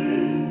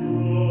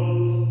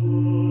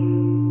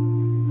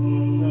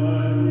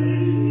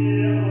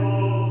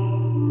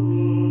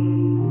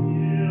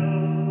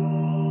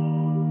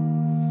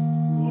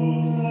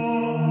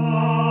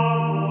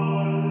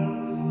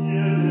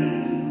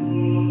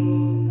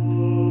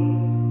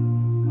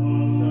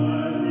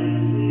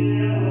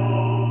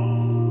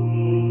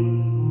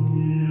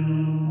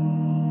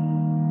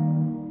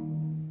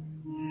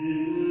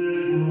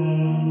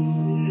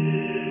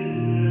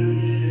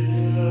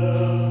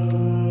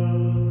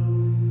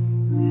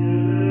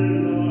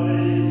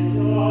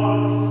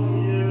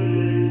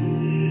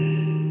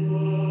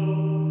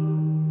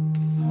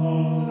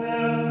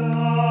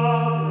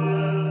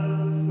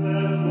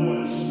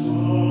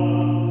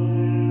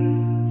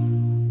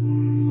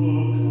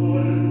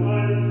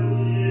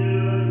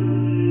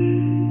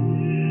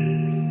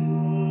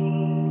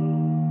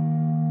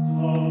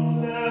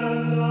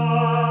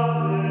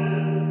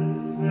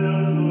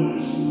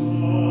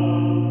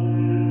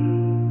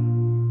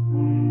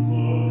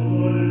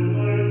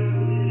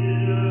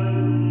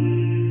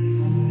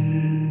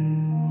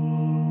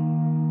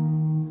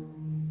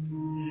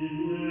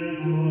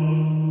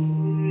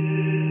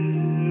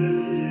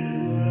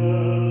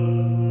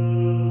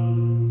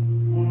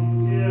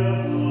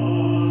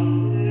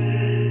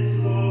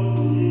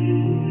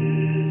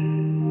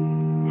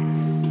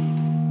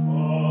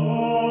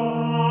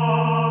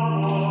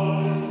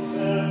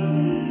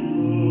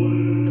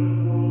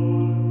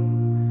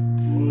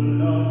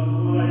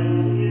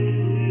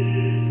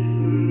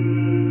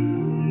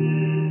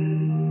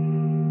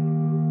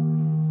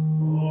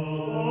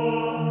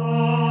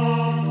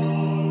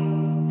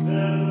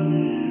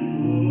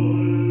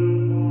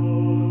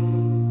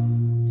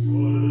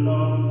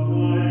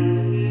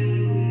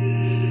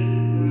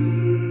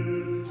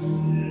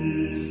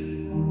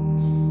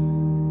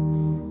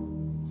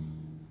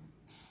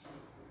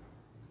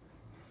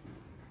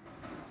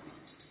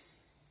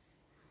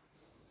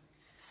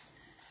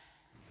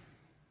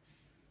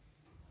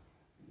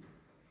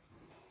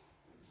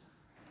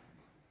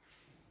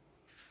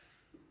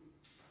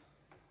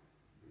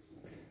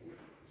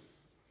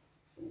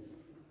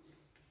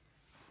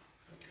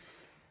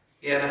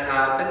Wir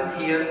haben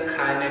hier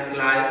keine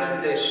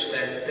bleibende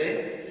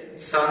Stätte,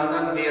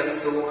 sondern wir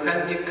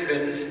suchen die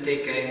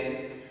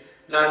künftige.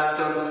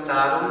 Lasst uns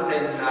darum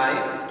den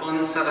Leib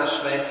unserer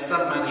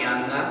Schwester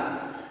Marianna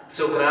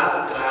zu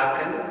Grab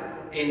tragen,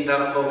 in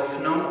der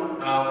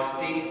Hoffnung auf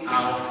die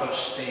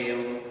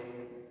Auferstehung.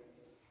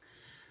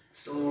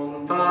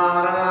 Zum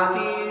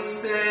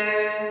Paradiese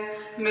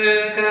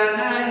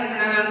mögen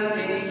Engel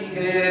dich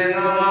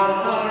geleiten,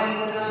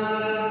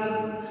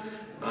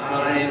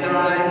 bei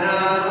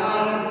deiner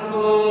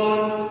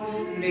Ankunft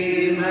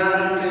die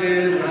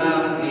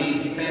Märtyrer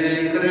dich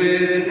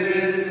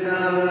begrüßen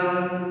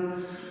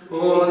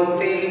und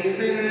dich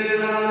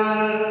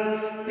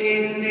führen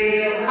in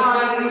die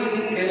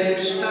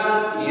heilige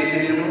Stadt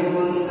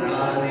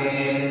Jerusalem.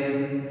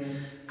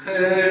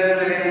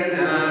 Chöre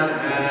der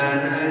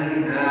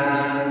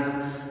Engel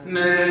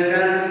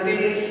mögen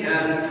dich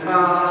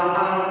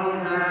empfangen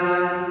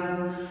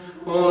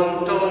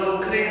und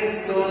durch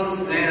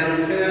Christus, der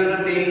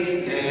für dich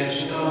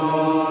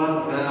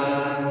gestorben,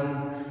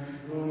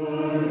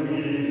 von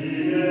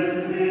ihres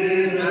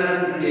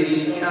Leben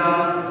dich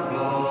erfreuen.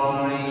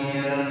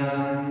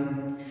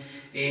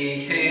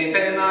 Ich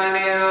hebe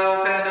meine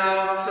Augen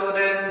auf zu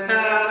den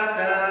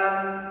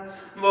Bergen,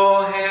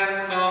 woher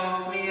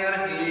kommt mir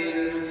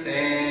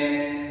Hilfe?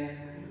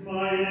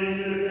 Meine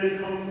Hilfe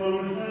kommt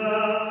vom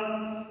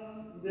Herrn,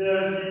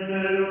 der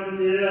Himmel und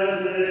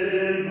Erde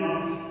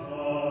gemacht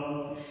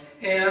hat.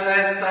 Er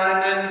lässt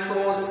deinen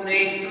Fuß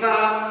nicht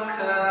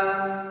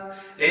wanken,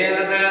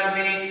 der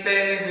dich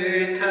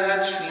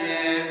behütet,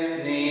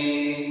 schläft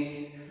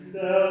nicht.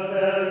 Der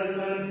Herr ist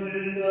mein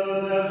Hüter,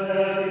 der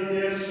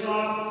herrliche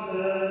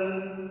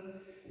Schatten,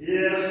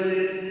 er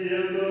steht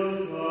dir zur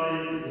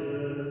Seite.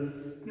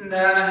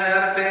 Der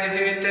Herr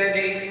behüte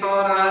dich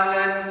vor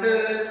allen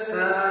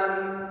Bösen,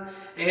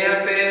 er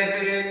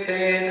behüte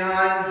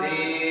dein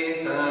Leben.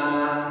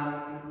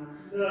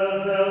 Der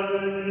Herr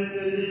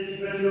behüte dich,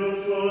 wenn du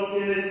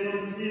fortgehst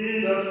und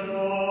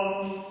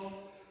wiederkommst,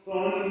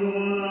 von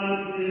nun an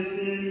bis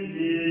in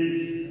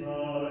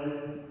Ewigkeit.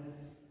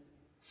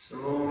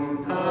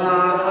 Zum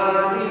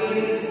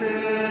Paradiese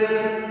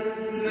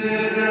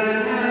mögen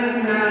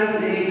Engel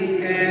dich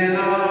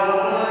geleiten,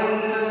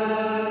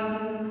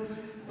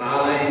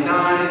 bei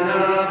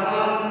deiner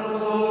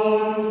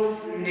Ankunft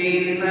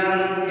die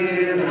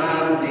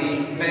Märtyrer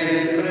dich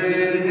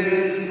begrüßen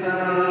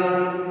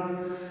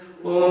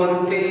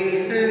und dich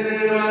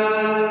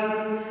führen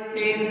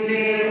in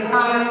die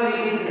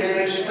heilige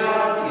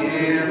Stadt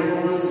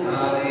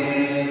Jerusalem.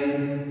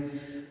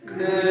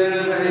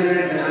 Chöre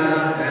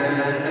der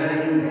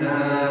Engel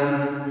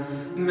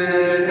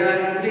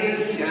mögen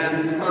dich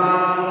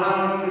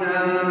empfangen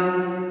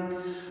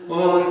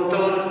und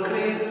durch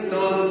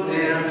Christus,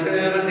 der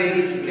für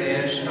dich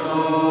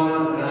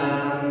gestorben,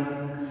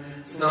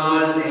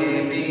 soll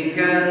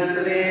ewiges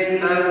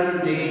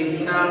Leben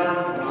dich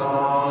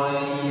erfreuen.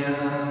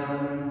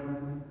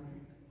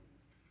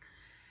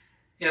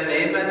 Wir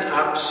nehmen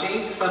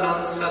Abschied von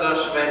unserer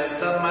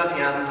Schwester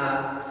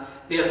Marianna.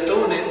 Wir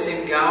tun es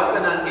im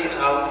Glauben an die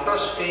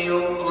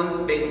Auferstehung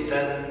und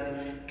bitten: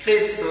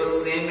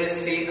 Christus nehme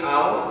sie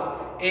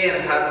auf,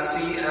 er hat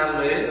sie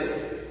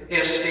erlöst,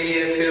 er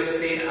stehe für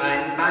sie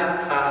ein beim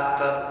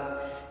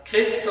Vater.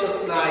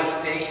 Christus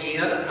leuchte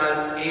ihr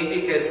als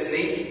ewiges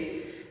Licht,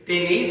 die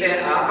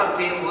Liebe aber,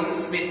 die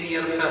uns mit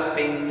ihr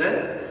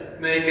verbindet,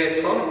 möge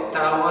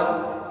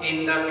fortdauern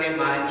in der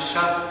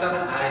Gemeinschaft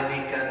der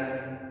Heiligen.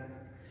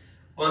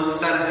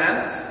 Unser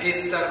Herz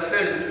ist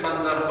erfüllt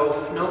von der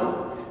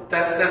Hoffnung,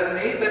 dass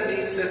das Leben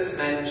dieses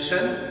Menschen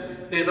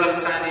über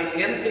seine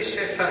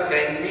irdische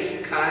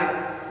Vergänglichkeit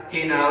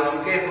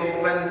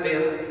hinausgehoben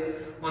wird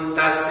und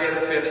dass er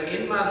für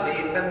immer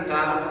leben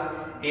darf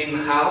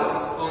im Haus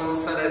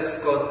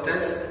unseres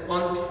Gottes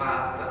und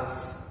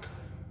Vaters.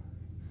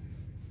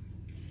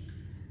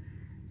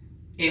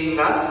 Im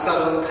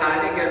Wasser und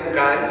Heiligem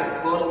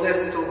Geist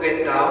wurdest du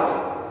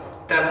getauft,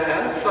 der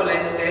Herr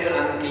vollende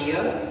an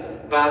dir,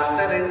 was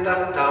er in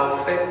der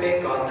Taufe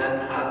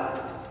begonnen hat.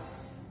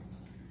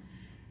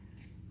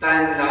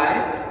 Dein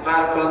Leib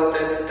war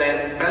Gottes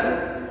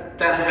Tempel,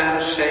 der Herr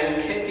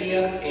schenke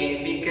dir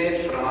ewige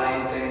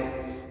Freude.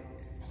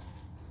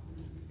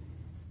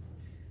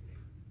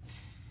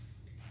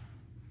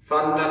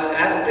 Von der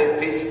Erde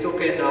bist du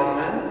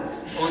genommen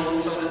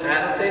und zur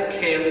Erde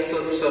kehrst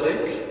du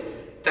zurück,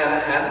 der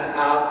Herr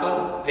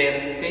aber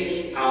wird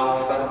dich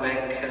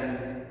auferwecken.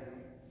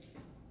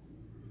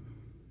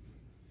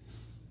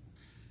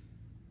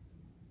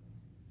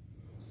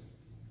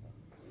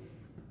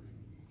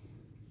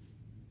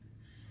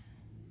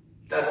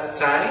 Das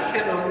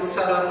Zeichen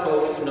unserer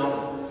Hoffnung,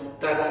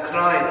 das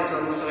Kreuz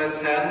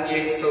unseres Herrn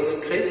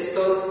Jesus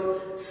Christus,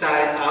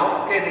 sei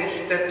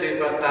aufgerichtet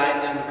über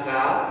deinem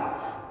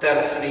Grab,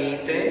 der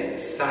Friede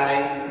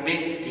sei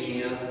mit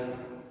dir.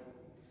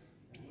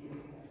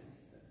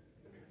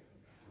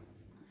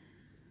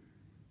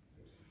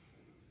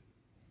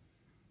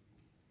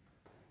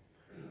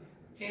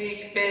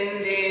 Ich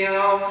bin die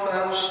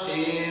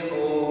Auferstehung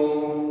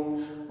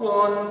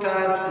und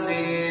das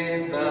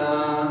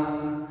Leben.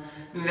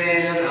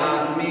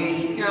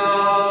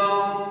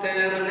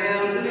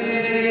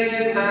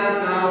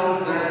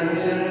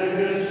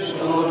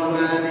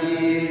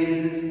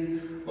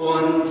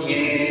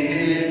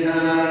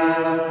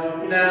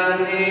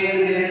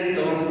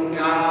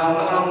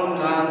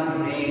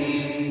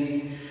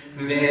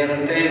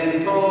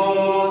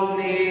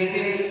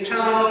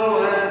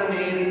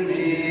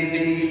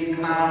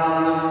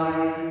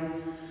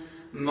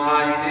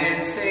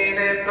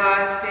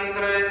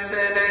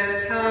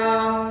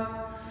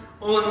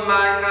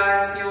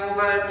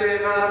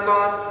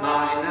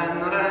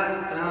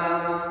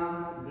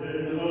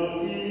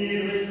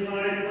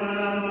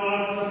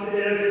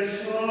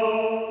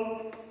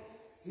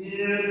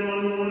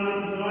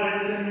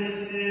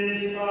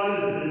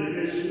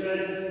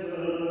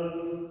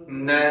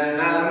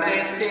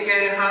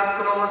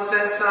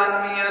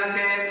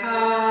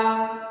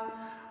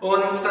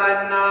 und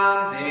sein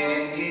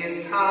Name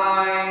ist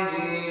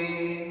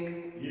heilig.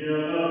 Er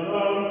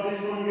erbarmt sich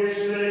von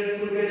Geschlecht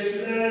zu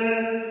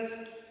Geschlecht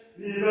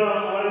über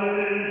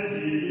alle,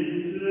 die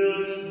ihn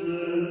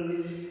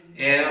fürchten.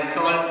 Er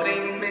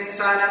vollbringt mit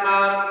seinem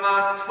Arm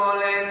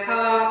machtvolle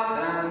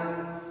Taten.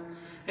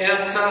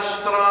 Er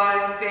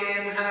zerstreut die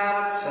im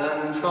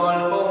Herzen voll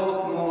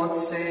Hochmut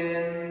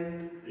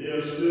sind. Er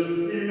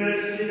stürzt die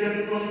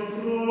Mächtigen vom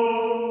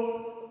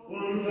Thron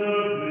und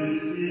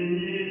verbricht die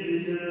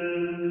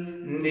Niedrigen.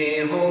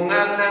 Die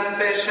Hungernden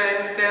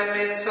beschenkt er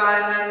mit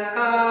seinen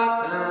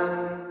Gaben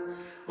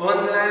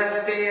und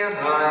lässt die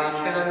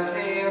Reichen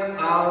leer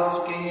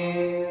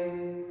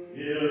ausgehen.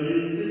 Er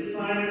nimmt sich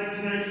seines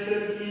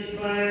Knechtes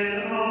Israel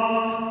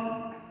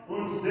an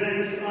und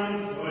denkt an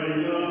sein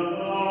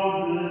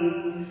Erbarmen.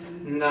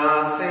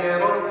 Das er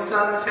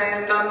unseren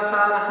Vätern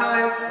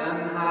verheißen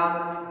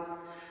hat,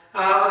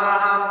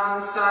 Abraham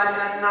und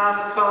seinen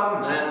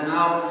Nachkommen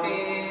auf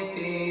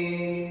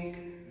ewig.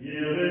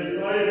 Ehre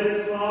sei dem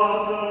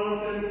Vater und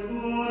dem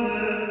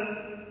Sohne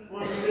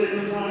und dem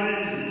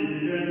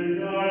Heiligen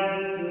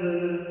Geiste.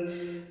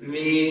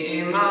 Wie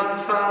im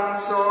Anfang,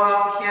 so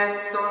auch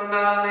jetzt und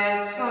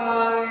alle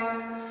Zeit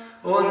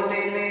und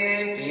in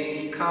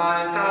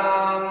Ewigkeit.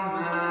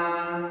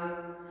 Amen.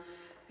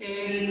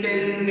 Ich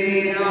bin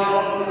die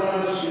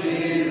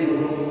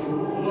Auferstehung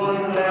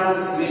und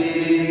das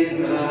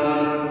Leben.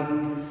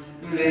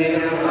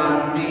 Wer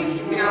an mich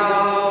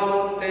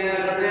glaubt,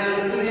 der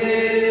wird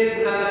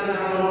leben,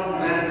 auch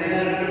wenn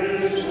er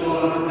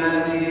gestorben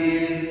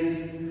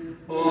ist.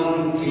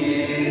 Und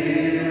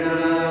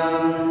jeder,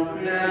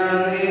 der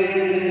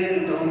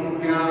lebt und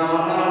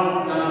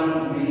glaubt an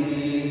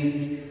mich,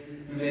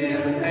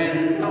 wird den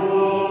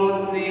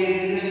Tod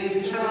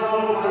nicht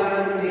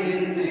schauen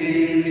in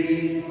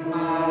Ewigkeit.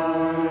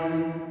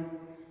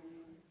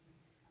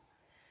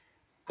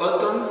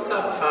 Gott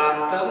unser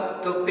Vater,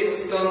 du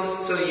bist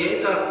uns zu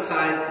jeder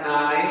Zeit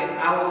nahe,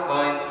 auch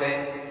heute.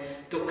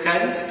 Du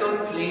kennst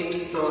und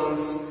liebst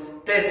uns,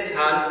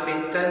 deshalb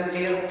bitten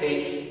wir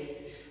dich.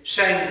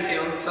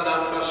 Schenke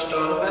unserer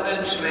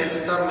verstorbenen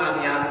Schwester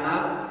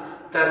Marianna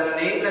das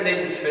Leben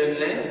in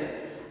Fülle.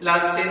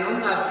 Lass sie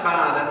nun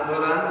erfahren,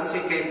 woran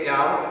sie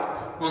geglaubt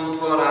und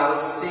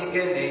woraus sie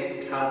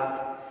gelebt hat.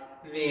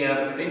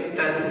 Wir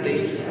bitten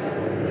dich.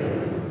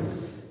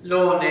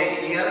 Lohne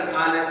ihr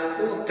alles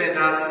Gute,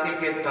 das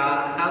sie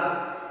getan hat,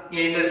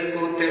 jedes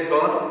gute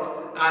Wort,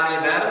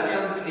 alle Wärme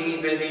und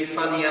Liebe, die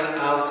von ihr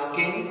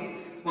ausging,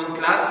 und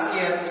lass sie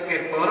jetzt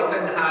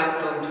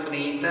Geborgenheit und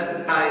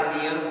Frieden bei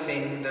dir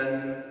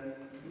finden.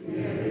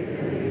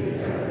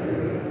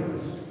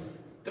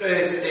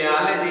 Tröste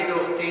alle, die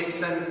durch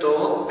diesen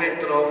Tod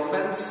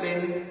betroffen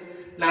sind.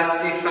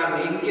 Lass die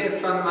Familie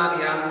von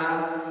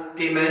Marianna,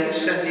 die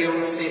Menschen, die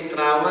um sie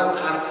trauern,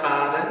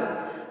 erfahren,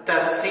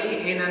 dass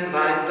sie ihnen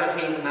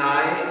weiterhin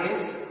nahe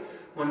ist,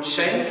 und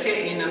schenke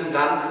ihnen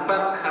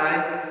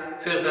Dankbarkeit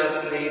für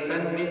das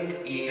Leben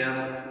mit ihr.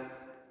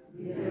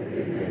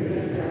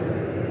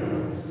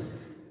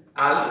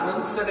 All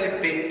unsere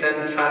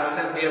Bitten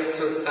fassen wir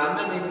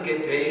zusammen im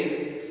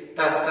Gebet,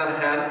 das der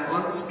Herr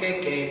uns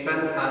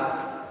gegeben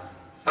hat.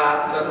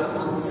 Vater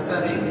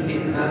unser im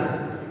Himmel,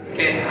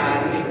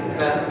 geheiligt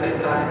werde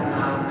dein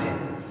Name,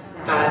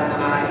 dein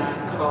Reich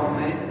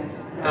komme,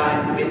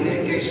 dein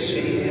Wille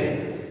geschehe,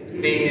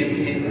 wie im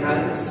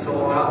Himmel, so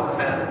auf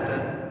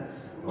Erden.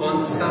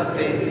 Unser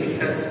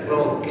tägliches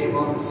Brot gib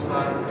uns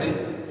heute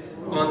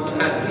und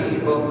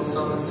vergib uns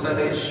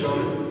unsere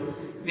Schuld,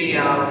 wie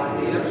auch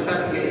wir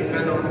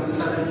vergeben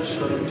unseren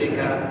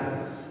Schuldigern.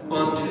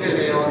 Und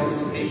führe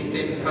uns nicht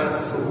in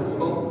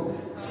Versuchung,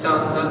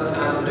 sondern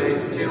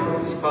erlöse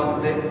uns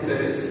von dem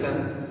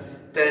Bösen.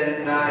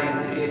 Denn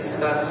dein ist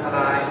das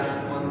Reich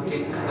und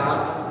die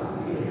Kraft.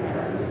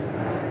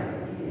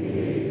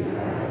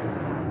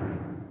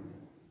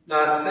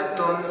 Lasset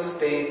uns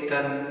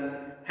beten.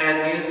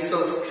 Herr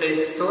Jesus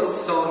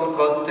Christus, Sohn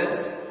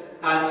Gottes,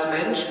 als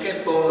Mensch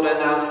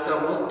geboren aus der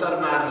Mutter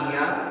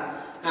Maria,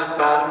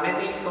 erbarme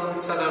dich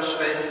unserer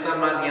Schwester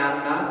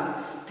Marianna,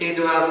 die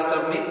du aus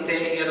der Mitte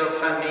ihrer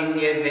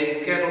Familie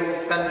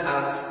weggerufen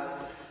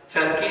hast.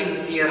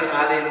 Vergib dir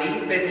alle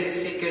Liebe, die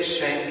sie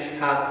geschenkt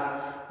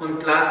hat,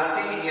 und lass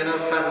sie ihrer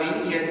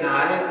Familie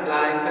nahe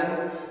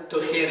bleiben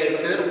durch ihre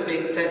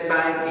Fürbitte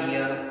bei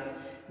dir.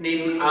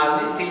 Nimm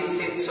alle, die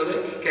sie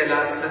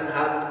zurückgelassen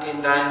hat,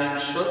 in deinen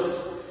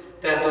Schutz,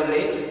 der du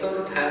lebst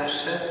und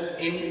herrschest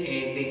in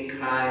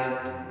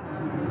Ewigkeit.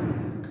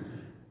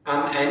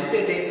 Am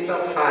Ende dieser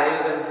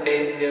Feier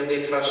empfehlen wir die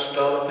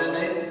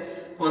Verstorbene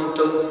und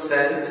uns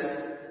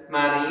selbst,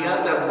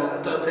 Maria, der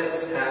Mutter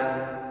des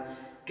Herrn.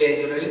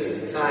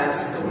 Gegrüßt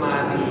seist du,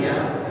 Maria,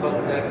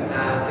 voll der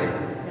Gnade,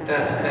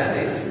 der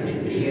Herr ist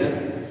mit dir.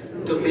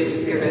 Du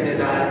bist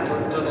gebenedeit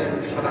unter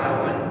den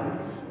Frauen,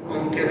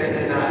 und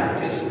gebenedeit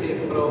ist die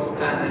Frucht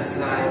deines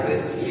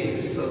Leibes,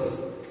 Jesus.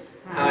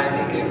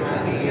 Heilige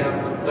Maria,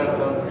 Mutter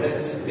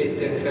Gottes,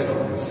 bitte für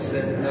uns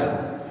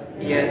Sünder,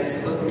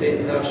 jetzt und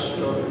in der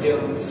Stunde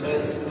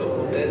unseres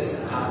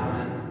Todes.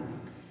 Amen.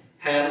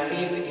 Herr,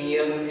 gib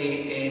dir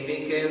die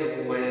ewige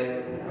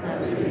Ruhe.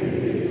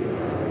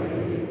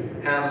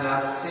 Herr,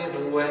 lass sie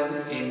ruhen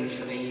in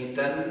Frieden.